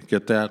 50,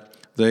 get that?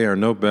 They are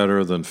no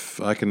better than,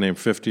 I can name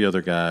 50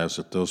 other guys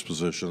at those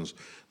positions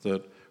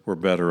that were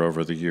better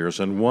over the years.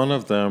 And one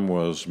of them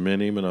was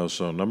Minnie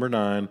Minoso, number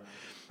 9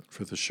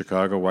 for the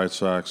Chicago White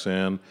Sox.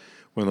 And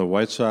when the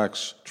White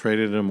Sox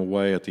traded him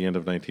away at the end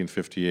of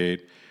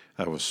 1958,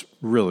 I was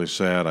really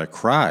sad. I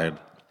cried.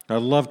 I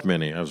loved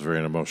Minnie. I was a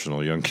very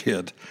emotional young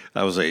kid.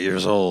 I was 8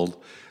 years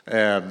old.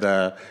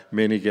 And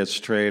Minnie gets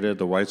traded.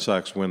 The White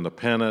Sox win the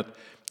pennant.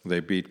 They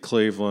beat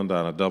Cleveland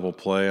on a double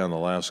play on the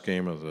last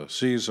game of the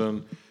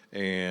season.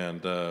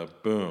 And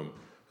boom,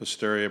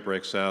 hysteria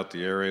breaks out.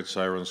 The air raid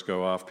sirens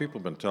go off. People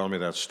have been telling me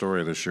that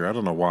story this year. I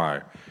don't know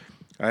why.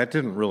 I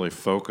didn't really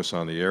focus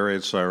on the air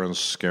raid sirens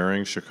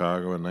scaring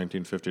Chicago in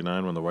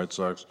 1959 when the White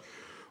Sox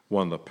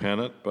won the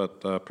pennant,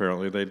 but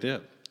apparently they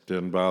did.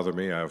 Didn't bother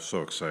me. I was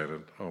so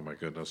excited. Oh, my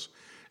goodness.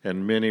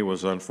 And Minnie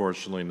was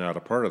unfortunately not a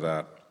part of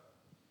that.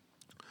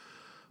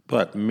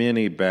 But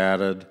Minnie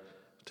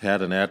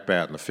had an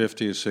at-bat in the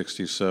 50s,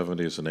 60s,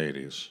 70s, and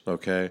 80s,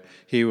 okay?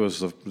 He was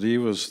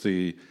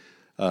the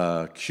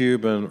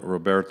Cuban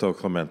Roberto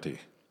Clemente.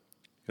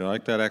 You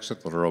like that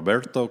accent?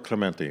 Roberto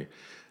Clemente.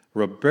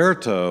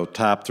 Roberto,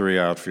 top 3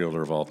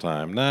 outfielder of all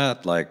time,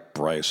 not like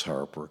Bryce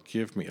Harper.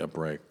 Give me a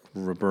break.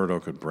 Roberto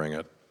could bring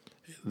it.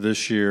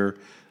 This year,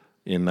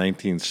 in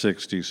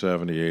 1960,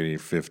 70, 80,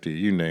 50,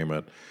 you name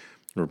it,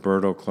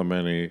 Roberto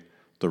Clemente,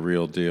 the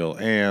real deal.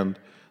 And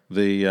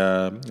the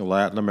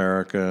Latin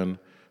American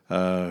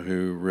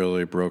who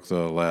really broke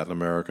the Latin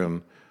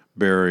American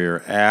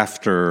barrier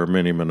after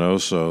Minnie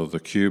Minoso, the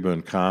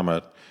Cuban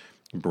Comet,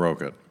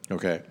 broke it.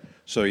 Okay,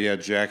 so you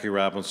had Jackie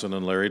Robinson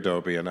and Larry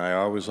Doby, and I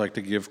always like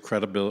to give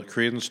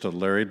credence to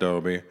Larry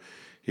Doby.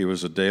 He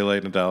was a day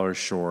late and a dollar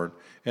short,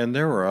 and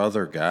there were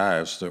other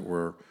guys that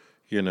were,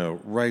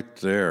 right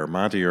there.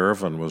 Monty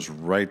Irvin was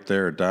right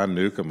there. Don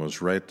Newcomb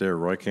was right there.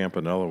 Roy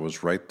Campanella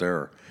was right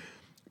there.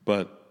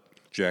 But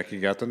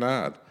Jackie got the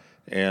nod.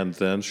 And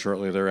then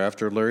shortly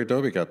thereafter, Larry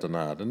Doby got the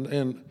nod.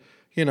 And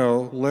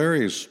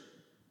Larry's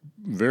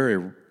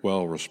very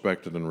well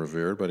respected and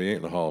revered, but he ain't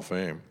in the Hall of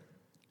Fame,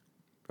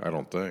 I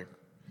don't think.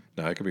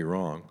 Now, I could be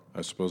wrong.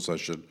 I suppose I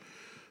should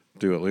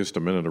do at least a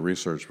minute of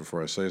research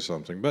before I say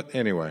something. But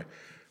anyway,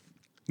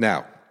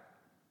 now,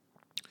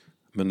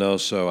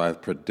 Minoso, I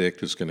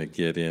predict, is going to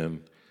get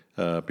in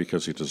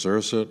because he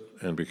deserves it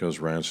and because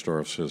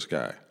Ransdorf's his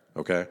guy.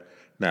 Okay?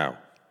 Now,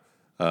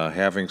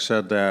 having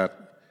said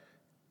that,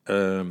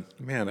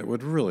 man, it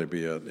would really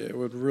be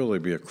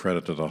a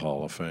credit to the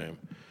Hall of Fame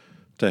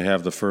to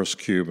have the first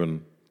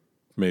Cuban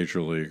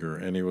major leaguer,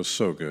 and he was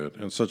so good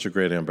and such a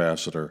great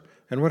ambassador.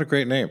 And what a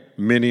great name,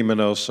 Minnie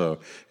Minoso.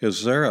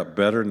 Is there a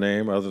better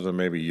name other than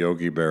maybe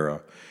Yogi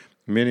Berra?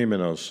 Minnie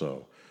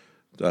Minoso.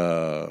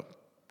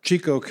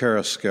 Chico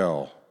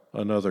Carrasquel,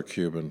 another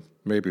Cuban,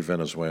 maybe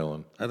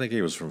Venezuelan. I think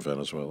he was from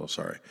Venezuela,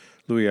 sorry.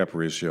 Luis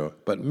Aparicio.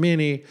 But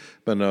Minnie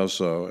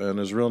Minoso, and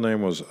his real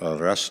name was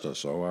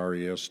Orestes,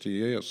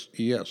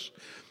 O-R-E-S-T-E-S.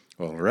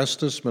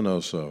 Orestes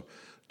Minoso,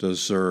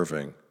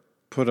 deserving.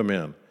 Put him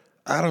in.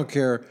 I don't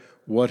care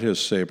what his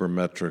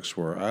sabermetrics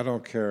were. I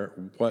don't care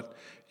what,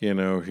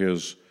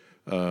 his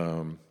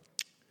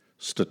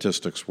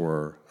statistics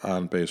were,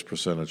 on-base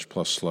percentage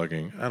plus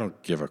slugging. I don't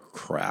give a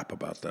crap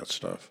about that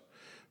stuff.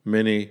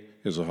 Minnie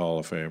is a Hall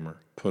of Famer.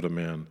 Put him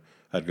in.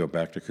 I'd go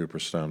back to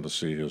Cooperstown to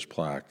see his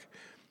plaque.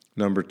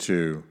 Number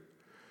 2,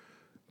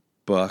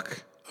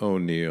 Buck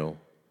O'Neil.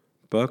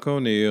 Buck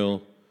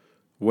O'Neil,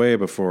 way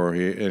before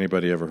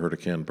anybody ever heard of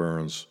Ken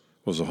Burns,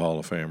 was a Hall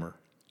of Famer.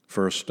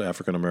 First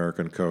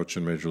African-American coach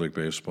in Major League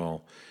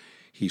Baseball.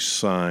 He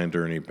signed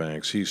Ernie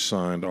Banks. He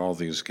signed all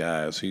these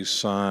guys. He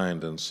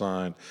signed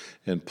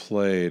and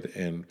played.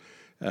 And,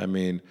 I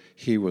mean,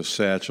 he was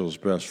Satchel's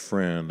best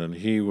friend, and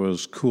he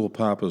was Cool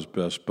Papa's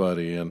best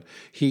buddy. And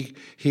he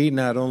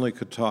not only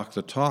could talk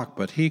the talk,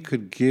 but he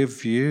could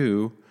give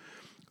you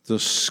the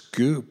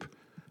scoop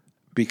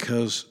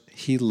because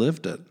he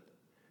lived it.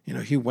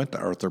 He went to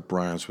Arthur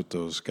Bryant's with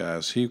those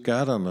guys. He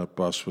got on the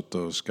bus with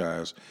those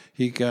guys.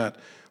 He got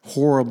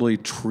horribly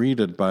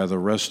treated by the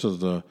rest of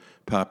the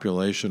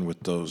population with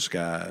those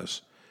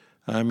guys.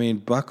 I mean,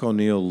 Buck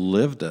O'Neil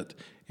lived it,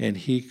 and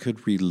he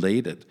could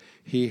relate it.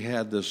 He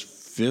had this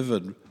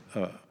vivid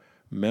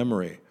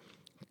memory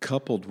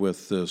coupled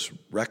with this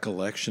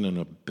recollection and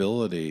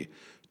ability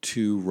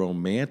to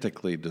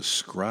romantically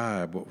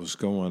describe what was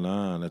going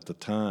on at the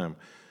time.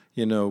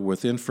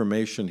 With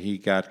information he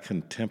got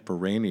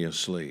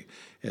contemporaneously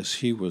as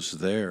he was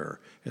there,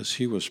 as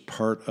he was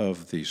part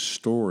of the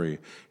story,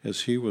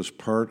 as he was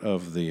part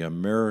of the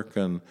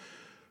American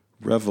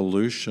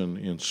revolution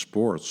in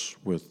sports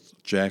with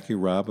Jackie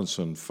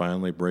Robinson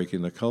finally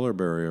breaking the color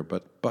barrier,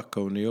 but Buck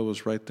O'Neil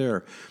was right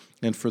there.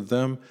 And for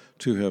them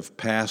to have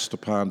passed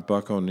upon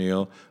Buck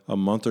O'Neil a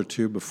month or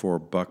two before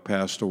Buck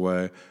passed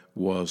away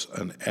was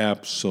an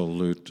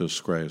absolute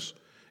disgrace.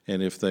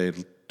 And if they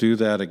do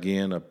that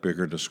again, a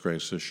bigger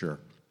disgrace this year.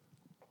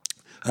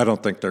 I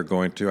don't think they're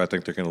going to. I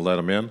think they're going to let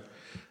him in.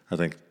 I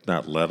think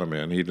not let him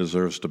in. He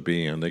deserves to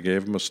be in. They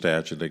gave him a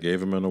statue. They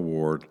gave him an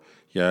award,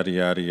 yada,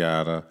 yada,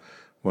 yada.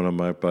 One of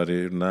my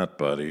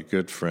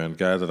good friend,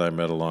 guy that I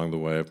met along the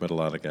way. I've met a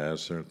lot of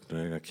guys.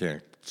 I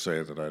can't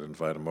say that I'd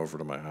invite him over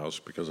to my house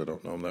because I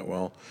don't know him that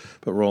well.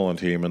 But Roland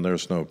Heeman,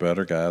 there's no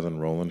better guy than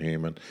Roland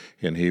Heeman,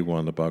 and he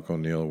won the Buck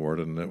O'Neil Award,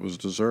 and it was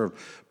deserved.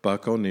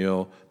 Buck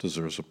O'Neil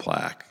deserves a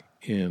plaque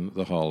in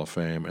the Hall of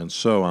Fame. And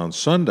so on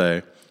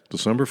Sunday,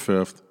 December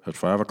 5th at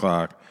 5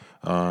 o'clock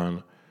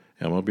on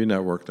MLB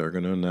Network, they're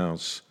going to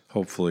announce,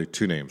 hopefully,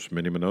 2 names,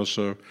 Minnie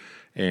Minoso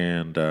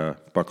and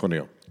Buck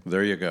O'Neil.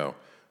 There you go.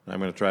 I'm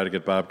going to try to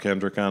get Bob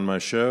Kendrick on my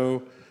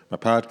show, my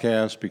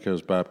podcast,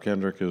 because Bob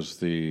Kendrick is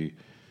the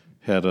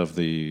head of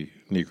the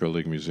Negro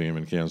League Museum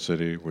in Kansas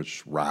City,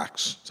 which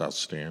rocks. It's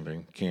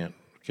outstanding. Can't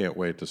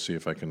wait to see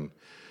if I can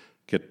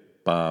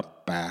get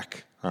Bob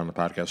back on the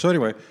podcast. So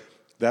anyway,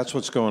 that's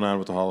what's going on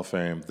with the Hall of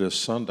Fame this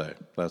Sunday.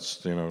 That's,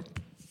 2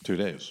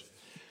 days.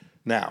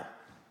 Now,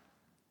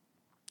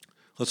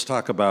 let's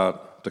talk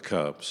about the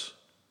Cubs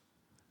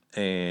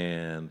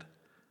and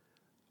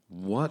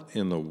what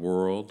in the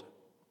world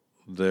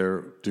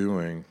they're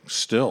doing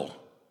still.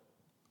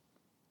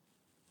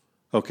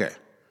 Okay,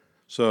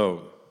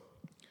 so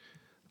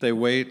they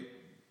wait,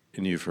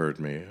 and you've heard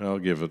me. I'll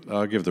give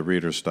the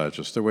Reader's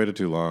Digest. They waited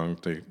too long.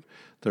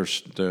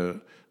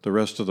 The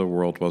rest of the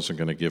world wasn't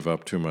going to give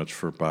up too much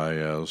for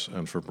Baez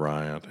and for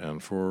Bryant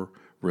and for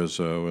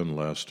Rizzo and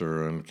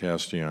Lester and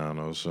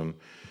Castellanos and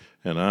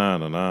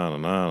on and on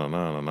and on and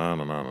on and on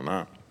and on and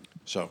on.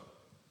 So,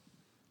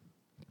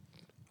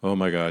 oh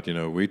my God,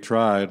 we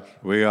tried.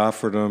 We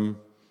offered them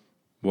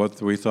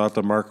what we thought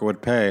the market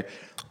would pay.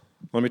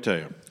 Let me tell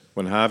you,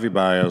 when Javi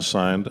Baez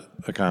signed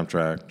a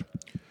contract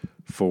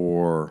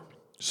for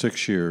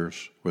 6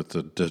 years with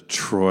the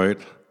Detroit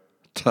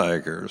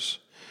Tigers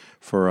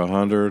for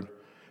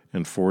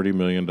 $140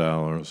 million,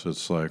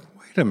 it's like,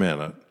 wait a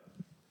minute.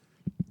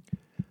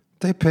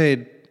 They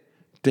paid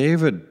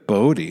David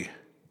Bodie.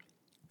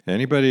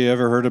 Anybody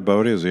ever heard of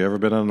Bodie? Has he ever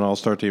been on an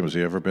all-star team? Has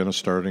he ever been a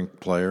starting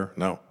player?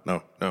 No.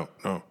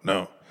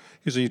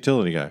 He's a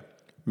utility guy.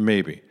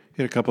 Maybe.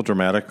 He had a couple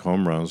dramatic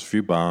home runs, a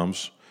few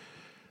bombs.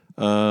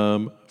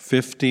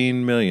 $15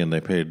 million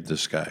they paid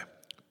this guy,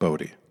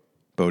 Bodie.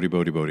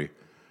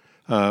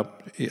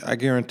 I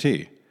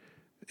guarantee.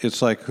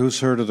 It's like, who's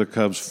heard of the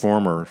Cubs'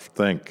 former?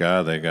 Thank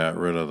God they got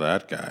rid of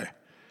that guy.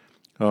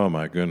 Oh,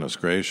 my goodness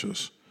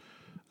gracious.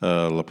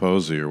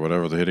 Laposy or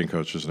whatever the hitting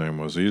coach's name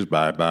was. He's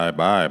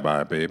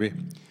bye, baby.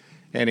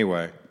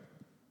 Anyway,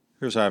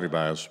 here's Javi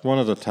Baez, one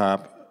of the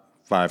top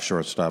 5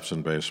 shortstops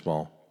in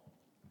baseball.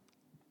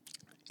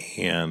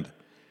 And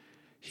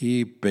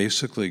he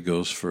basically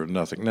goes for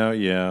nothing. Now,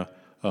 yeah,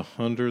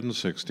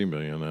 $160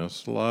 million,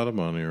 that's a lot of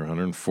money, or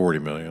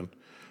 $140 million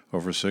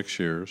over 6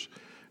 years.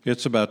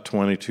 It's about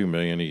 $22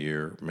 million a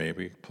year,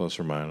 maybe, plus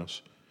or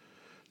minus,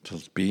 to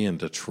be in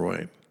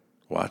Detroit.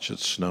 Watch it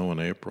snow in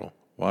April.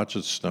 Watch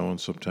it snow in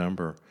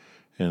September.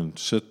 And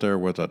sit there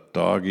with a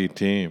doggy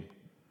team.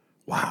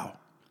 Wow.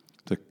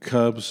 The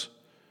Cubs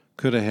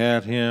could have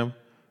had him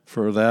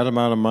for that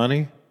amount of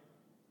money,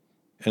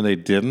 and they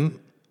didn't.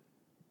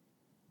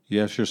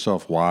 You ask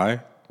yourself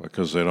why?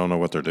 Because they don't know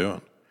what they're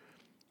doing.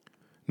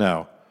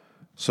 Now,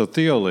 so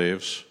Theo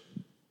leaves.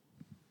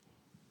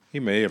 He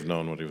may have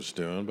known what he was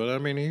doing, but I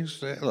mean,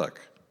 look,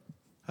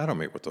 I don't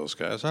meet with those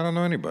guys. I don't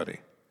know anybody.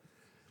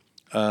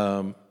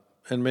 And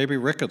maybe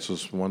Ricketts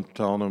was one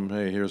telling him,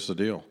 hey, here's the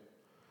deal.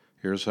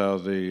 Here's how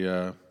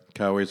the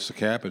cow eats the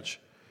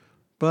cabbage.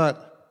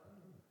 But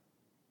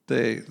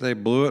they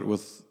blew it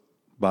with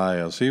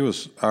Baez. He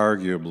was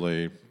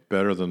arguably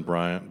better than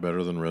Bryant,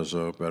 better than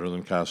Rizzo, better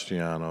than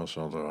Castellanos,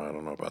 although I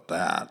don't know about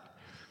that.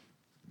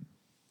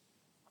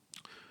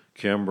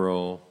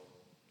 Kimbrel,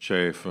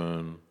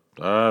 Chafin,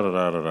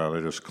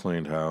 They just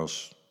cleaned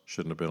house.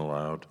 Shouldn't have been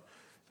allowed.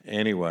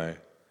 Anyway,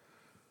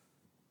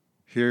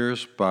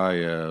 here's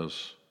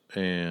Baez,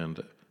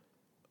 and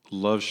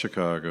loves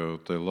Chicago.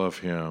 They love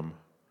him,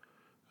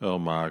 El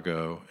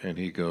Mago, and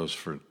he goes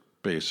for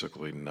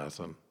basically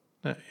nothing.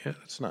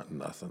 It's not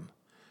nothing,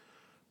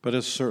 but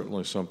it's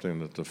certainly something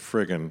that the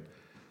friggin'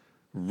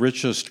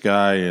 richest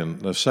guy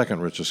the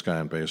second richest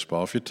guy in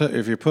baseball,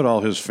 if you put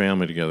all his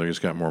family together, he's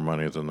got more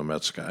money than the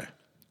Mets guy.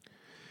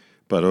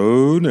 But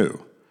oh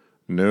no.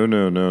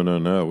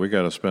 No. We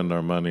got to spend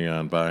our money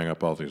on buying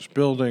up all these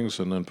buildings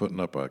and then putting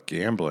up a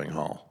gambling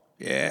hall.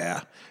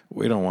 Yeah,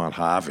 we don't want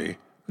Javi.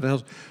 What the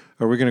hell?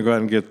 Are we going to go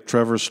out and get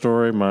Trevor's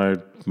Story?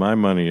 My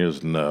money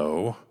is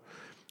no.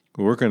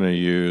 We're going to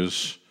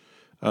use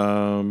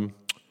Horner,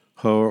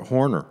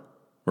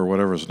 or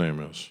whatever his name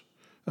is.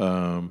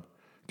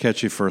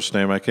 Catchy first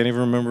name. I can't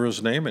even remember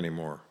his name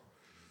anymore.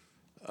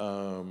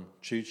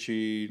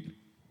 Chi-Chi,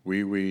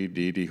 Wee,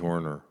 Dee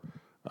Horner.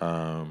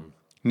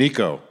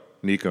 Nico.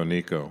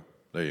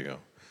 There you go.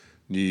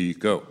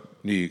 Nico.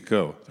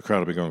 The crowd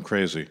will be going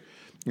crazy.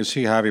 Is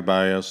he Javi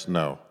Baez?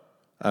 No.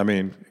 I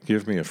mean,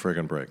 give me a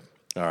friggin' break.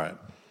 All right.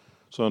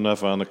 So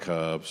enough on the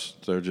Cubs.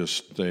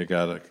 They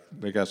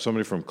got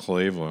somebody from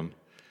Cleveland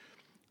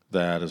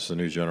that is the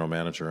new general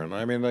manager, and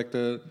I mean, like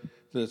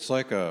it's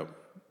like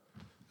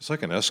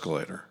an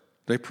escalator.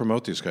 They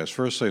promote these guys.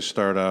 First, they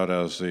start out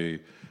as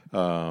the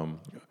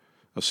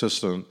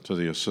assistant to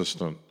the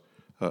assistant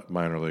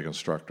minor league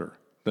instructor.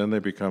 Then they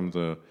become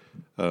the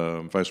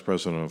vice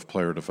president of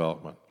player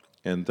development.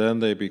 And then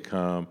they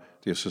become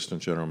the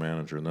assistant general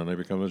manager. And then they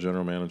become the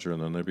general manager.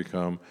 And then they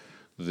become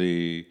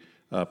the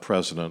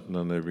president. And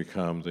then they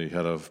become the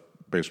head of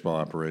baseball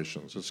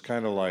operations. It's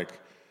kind of like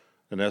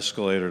an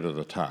escalator to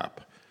the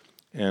top.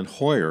 And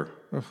Hoyer,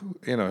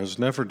 has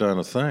never done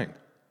a thing.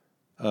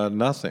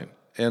 Nothing.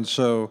 And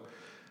so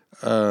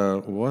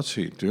what's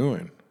he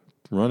doing?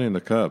 Running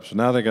the Cubs.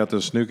 Now they got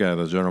this new guy,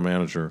 the general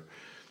manager,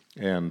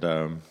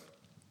 and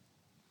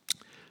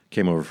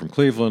came over from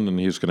Cleveland, and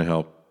he's going to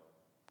help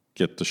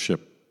get the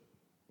ship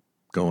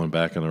going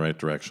back in the right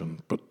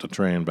direction, put the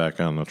train back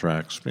on the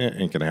tracks.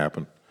 Ain't going to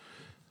happen.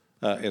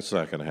 It's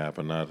not going to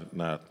happen,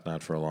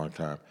 not for a long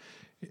time.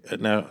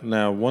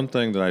 Now, one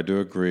thing that I do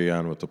agree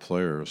on with the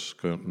players,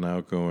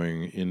 now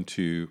going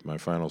into my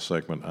final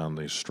segment on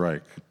the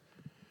strike,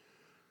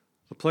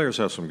 the players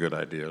have some good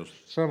ideas.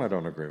 Some I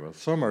don't agree with.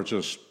 Some are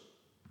just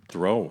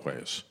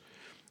throwaways.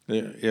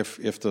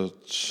 If the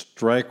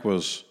strike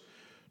was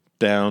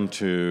down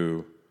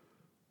to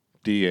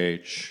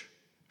DH,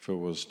 if it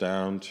was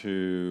down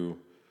to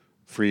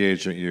free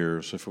agent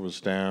years, if it was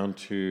down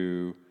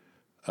to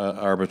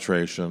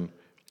arbitration,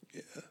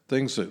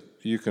 things that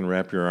you can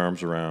wrap your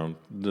arms around,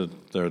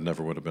 there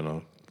never would have been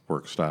a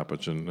work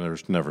stoppage, and there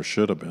never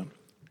should have been.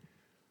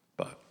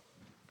 But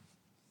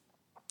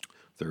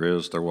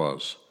there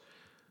was.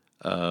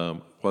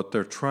 What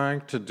they're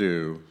trying to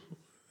do,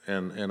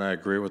 and I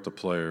agree with the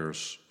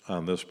players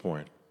on this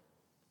point,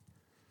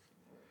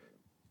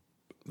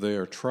 they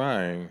are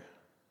trying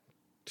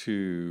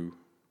to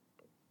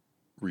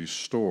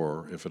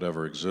restore, if it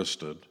ever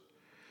existed,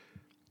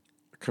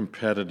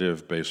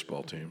 competitive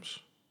baseball teams.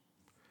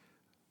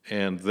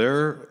 And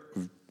their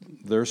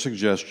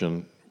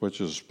suggestion, which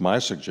is my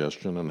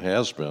suggestion and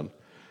has been,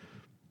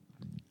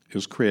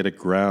 is create a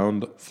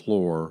ground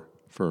floor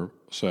for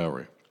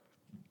salary.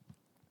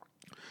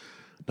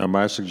 Now,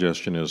 my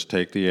suggestion is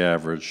take the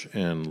average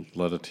and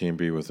let a team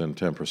be within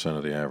 10%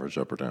 of the average,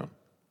 up or down.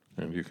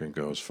 And you can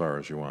go as far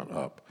as you want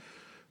up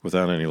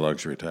without any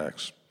luxury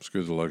tax.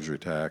 Screw the luxury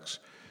tax.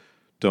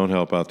 don't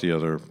help out the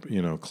other,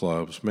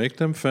 clubs. Make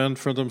them fend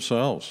for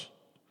themselves.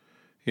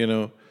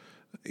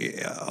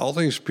 All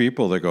these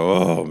people that go,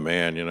 oh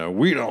man,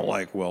 we don't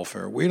like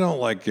welfare. We don't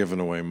like giving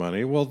away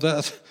money. Well,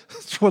 that's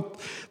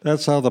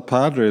how the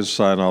Padres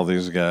sign all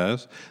these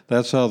guys.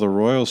 That's how the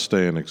Royals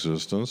stay in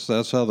existence.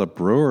 That's how the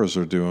Brewers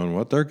are doing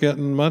what they're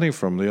getting money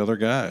from the other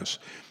guys.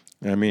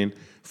 I mean,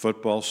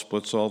 football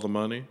splits all the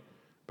money.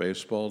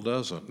 Baseball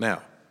doesn't.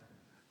 Now,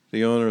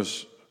 the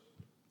owners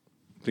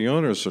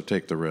will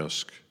take the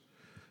risk.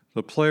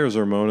 The players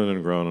are moaning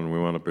and groaning, we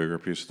want a bigger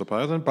piece of the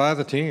pie, then buy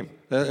the team.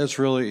 It's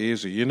really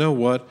easy. You know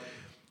what?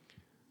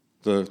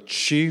 The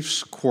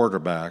Chiefs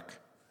quarterback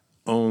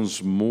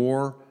owns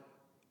more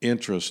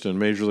interest in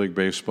Major League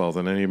Baseball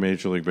than any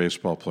Major League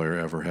Baseball player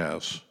ever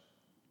has.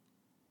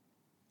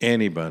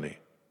 Anybody.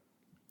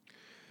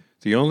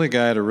 The only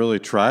guy to really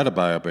try to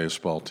buy a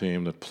baseball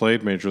team that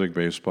played Major League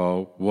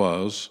Baseball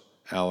was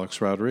Alex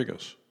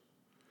Rodriguez.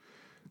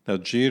 Now,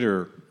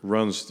 Jeter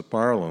runs the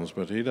Marlins,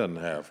 but he doesn't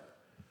have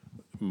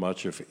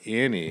much, if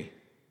any,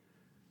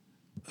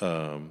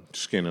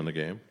 skin in the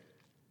game.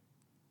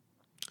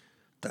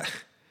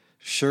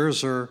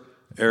 Scherzer,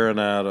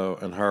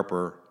 Arenado, and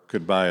Harper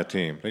could buy a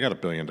team. They got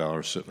 $1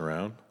 billion sitting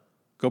around.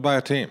 Go buy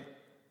a team.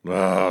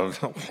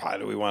 Why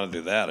do we want to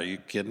do that? Are you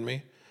kidding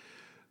me?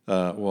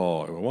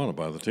 Well, I want to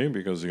buy the team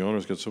because the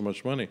owners get so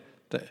much money.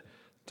 They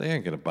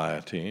ain't going to buy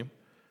a team.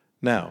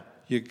 Now,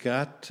 you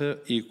got to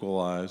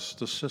equalize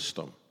the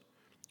system.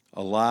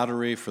 A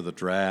lottery for the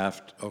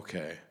draft,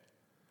 okay.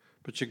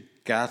 But you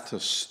got to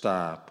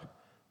stop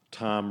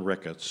Tom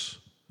Ricketts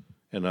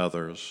and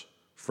others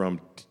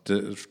from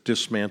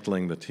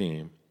dismantling the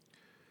team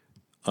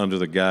under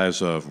the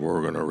guise of,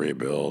 we're going to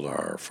rebuild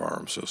our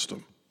farm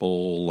system.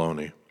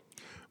 Baloney.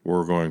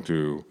 We're going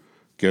to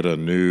get a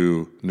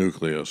new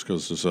nucleus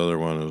because this other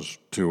one is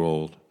too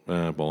old.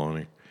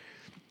 Baloney.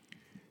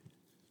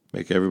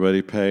 Make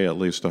everybody pay at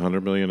least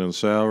 $100 million in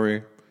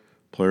salary.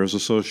 Players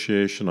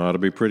Association ought to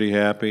be pretty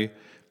happy.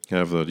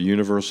 Have the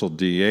universal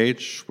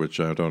DH, which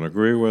I don't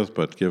agree with,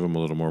 but give them a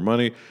little more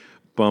money.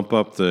 Bump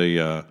up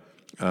the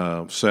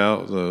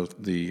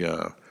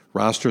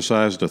roster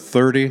size to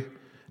 30,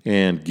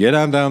 and get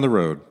on down the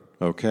road,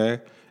 okay?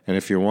 And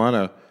if you want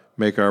to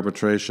make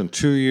arbitration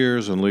 2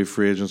 years and leave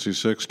free agency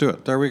 6, do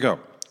it. There we go.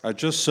 I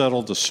just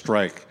settled the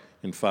strike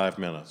in 5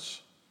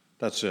 minutes.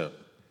 That's it.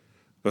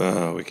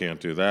 We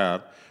can't do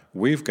that.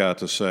 We've got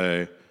to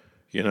say,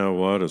 you know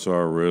what, it's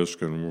our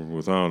risk, and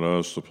without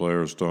us, the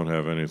players don't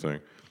have anything.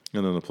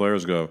 And then the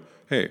players go,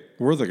 hey,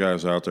 we're the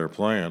guys out there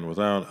playing.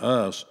 Without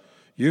us,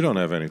 you don't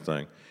have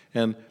anything.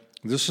 And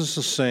this is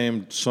the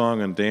same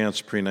song and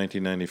dance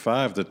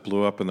pre-1995 that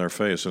blew up in their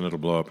face, and it'll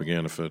blow up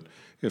again if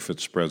it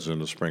spreads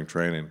into spring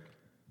training.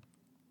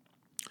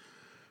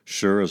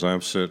 Sure, as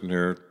I'm sitting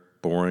here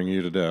boring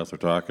you to death or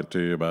talking to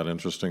you about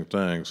interesting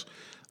things,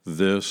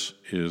 this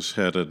is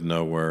headed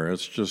nowhere. It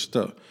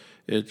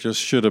just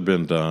should have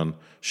been done.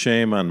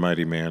 Shame on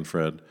Mighty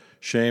Manfred.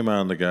 Shame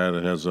on the guy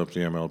that heads up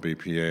the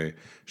MLBPA.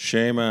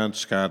 Shame on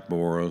Scott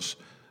Boras.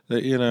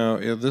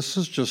 This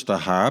is just a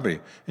hobby.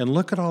 And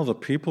look at all the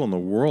people in the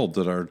world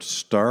that are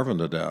starving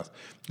to death.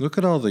 Look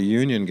at all the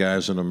union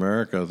guys in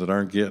America that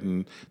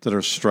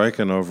are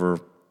striking over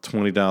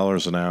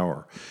 $20 an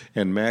hour.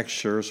 And Max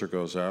Scherzer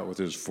goes out with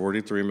his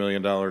 $43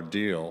 million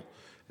deal,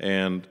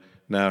 and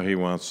now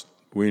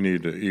we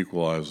need to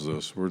equalize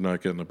this. We're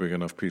not getting a big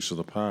enough piece of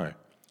the pie.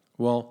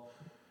 Well,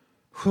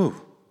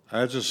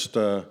 I just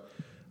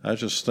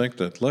think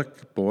that,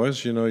 look,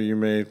 boys, you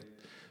may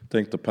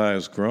think the pie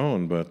has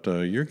grown, but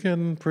you're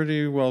getting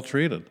pretty well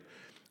treated.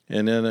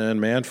 And then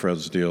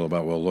Manfred's deal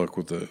about, well, look,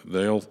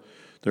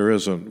 there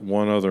isn't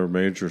one other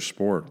major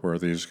sport where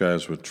these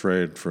guys would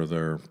trade for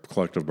their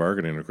collective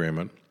bargaining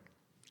agreement.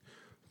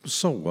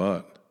 So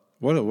what?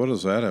 What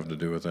does that have to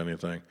do with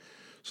anything?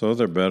 So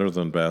they're better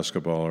than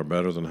basketball or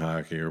better than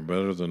hockey or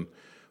better than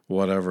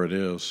whatever it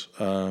is.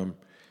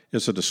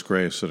 It's a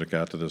disgrace that it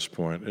got to this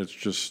point. It's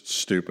just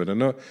stupid.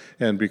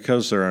 And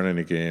because there aren't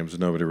any games,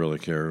 nobody really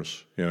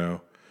cares,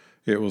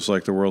 It was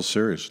like the World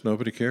Series.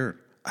 Nobody cared.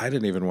 I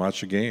didn't even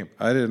watch a game.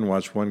 I didn't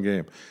watch one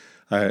game.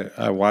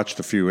 I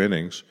watched a few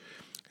innings,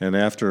 and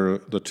after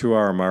the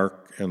 2-hour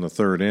mark in the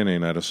third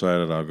inning, I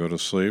decided I'll go to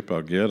sleep.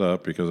 I'll get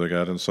up because I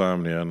got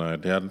insomnia, and I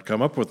hadn't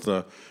come up with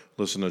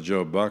listen to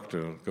Joe Buck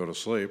to go to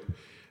sleep.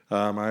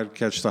 I'd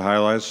catch the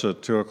highlights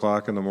at 2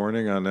 o'clock in the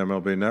morning on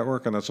MLB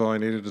Network, and that's all I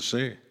needed to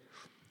see.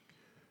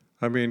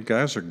 I mean,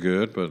 guys are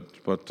good,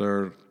 but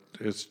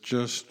it's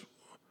just,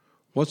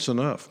 what's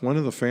enough? When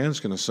are the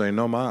fans going to say,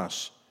 no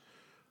mas?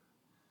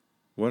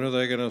 When are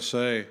they going to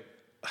say,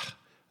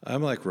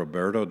 I'm like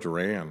Roberto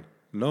Duran,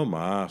 no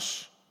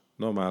mas,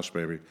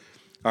 baby.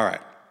 All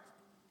right.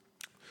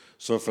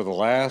 So for the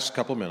last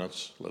couple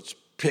minutes, let's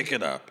pick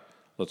it up.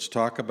 Let's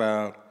talk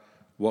about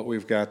what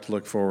we've got to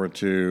look forward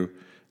to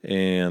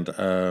and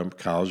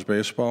college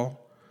baseball.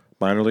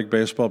 Minor league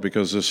baseball,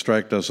 because this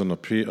strike doesn't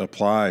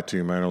apply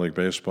to minor league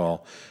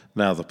baseball.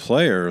 Now, the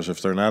players,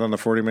 if they're not on the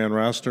 40-man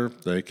roster,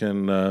 they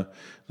can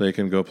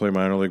go play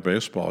minor league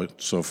baseball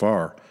so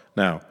far.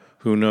 Now,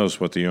 who knows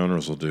what the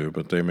owners will do,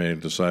 but they may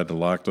decide to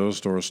lock those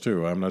doors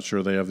too. I'm not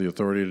sure they have the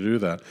authority to do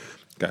that.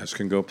 Guys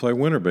can go play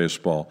winter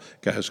baseball.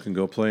 Guys can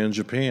go play in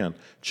Japan,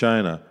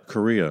 China,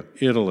 Korea,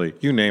 Italy,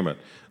 you name it.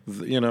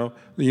 You know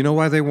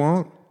why they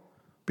won't?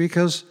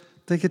 Because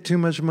they get too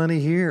much money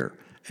here.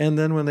 And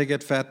then when they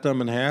get fat,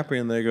 dumb, and happy,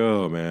 and they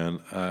go, "Oh man,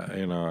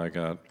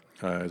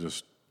 I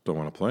just don't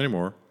want to play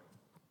anymore."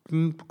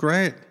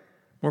 Great,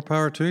 more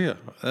power to you.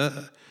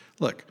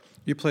 Look,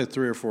 you play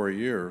 3 or 4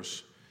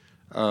 years,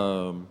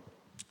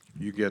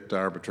 you get to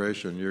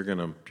arbitration, you're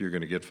gonna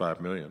get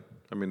 $5 million.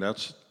 I mean,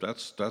 that's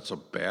a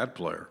bad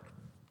player.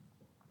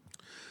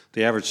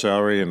 The average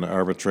salary in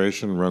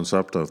arbitration runs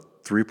up to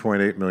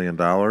 $3.8 million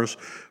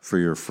for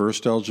your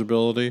first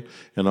eligibility,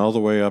 and all the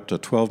way up to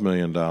 $12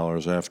 million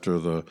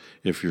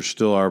if you're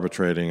still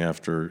arbitrating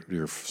after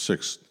your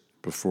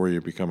before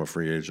you become a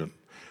free agent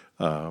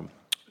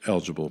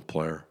eligible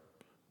player.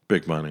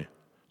 Big money.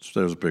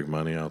 So there's big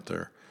money out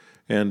there,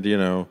 and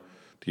the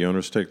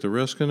owners take the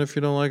risk, and if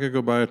you don't like it,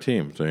 go buy a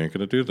team. They ain't going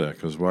to do that,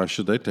 because why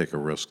should they take a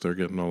risk? They're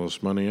getting all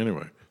this money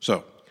anyway.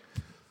 So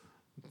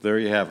there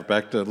you have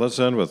it. Let's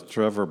end with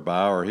Trevor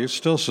Bauer. He's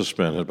still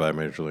suspended by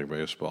Major League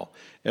Baseball.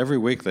 Every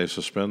week they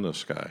suspend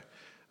this guy.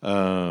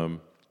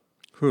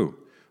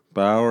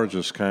 Bauer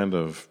just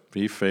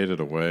he faded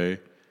away.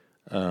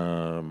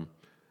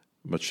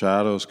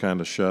 Machado's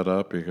kind of shut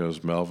up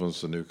because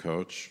Melvin's the new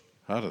coach.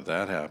 How did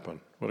that happen?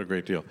 What a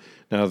great deal.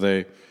 Now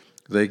they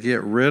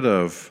get rid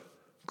of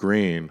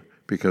Green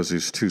because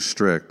he's too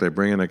strict. They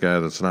bring in a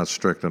guy that's not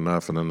strict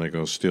enough, and then they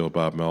go steal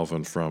Bob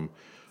Melvin from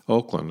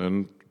Oakland.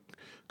 And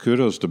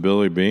kudos to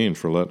Billy Beane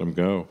for letting him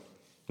go.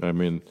 I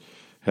mean,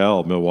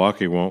 hell,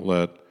 Milwaukee won't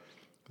let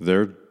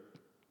their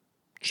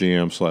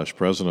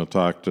GM/president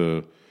talk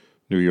to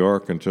New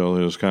York until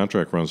his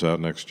contract runs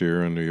out next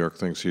year, and New York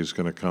thinks he's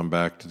going to come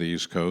back to the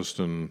East Coast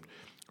and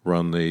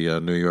run the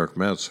New York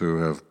Mets, who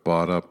have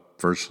bought up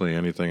virtually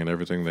anything and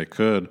everything they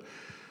could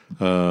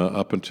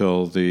up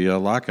until the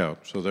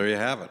lockout. So there you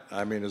have it.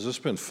 I mean, has this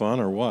been fun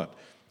or what?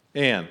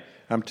 And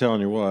I'm telling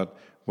you what,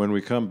 when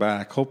we come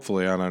back,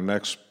 hopefully on our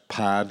next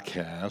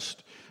podcast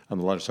on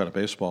the lighter side of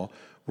baseball,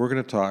 we're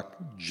going to talk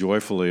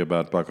joyfully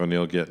about Buck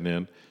O'Neil getting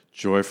in,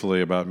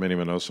 joyfully about Minnie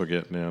Minoso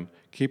getting in.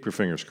 Keep your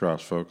fingers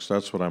crossed, folks.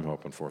 That's what I'm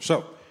hoping for.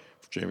 So,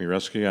 for Jaime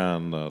Retzky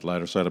on the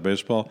lighter side of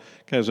baseball,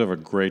 guys, have a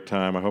great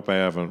time. I hope I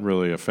haven't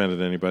really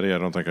offended anybody. I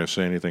don't think I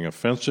say anything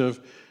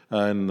offensive.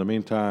 In the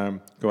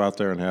meantime, go out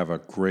there and have a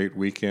great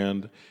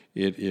weekend.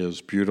 It is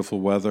beautiful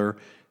weather.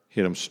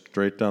 Hit them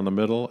straight down the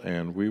middle,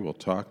 and we will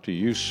talk to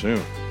you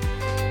soon.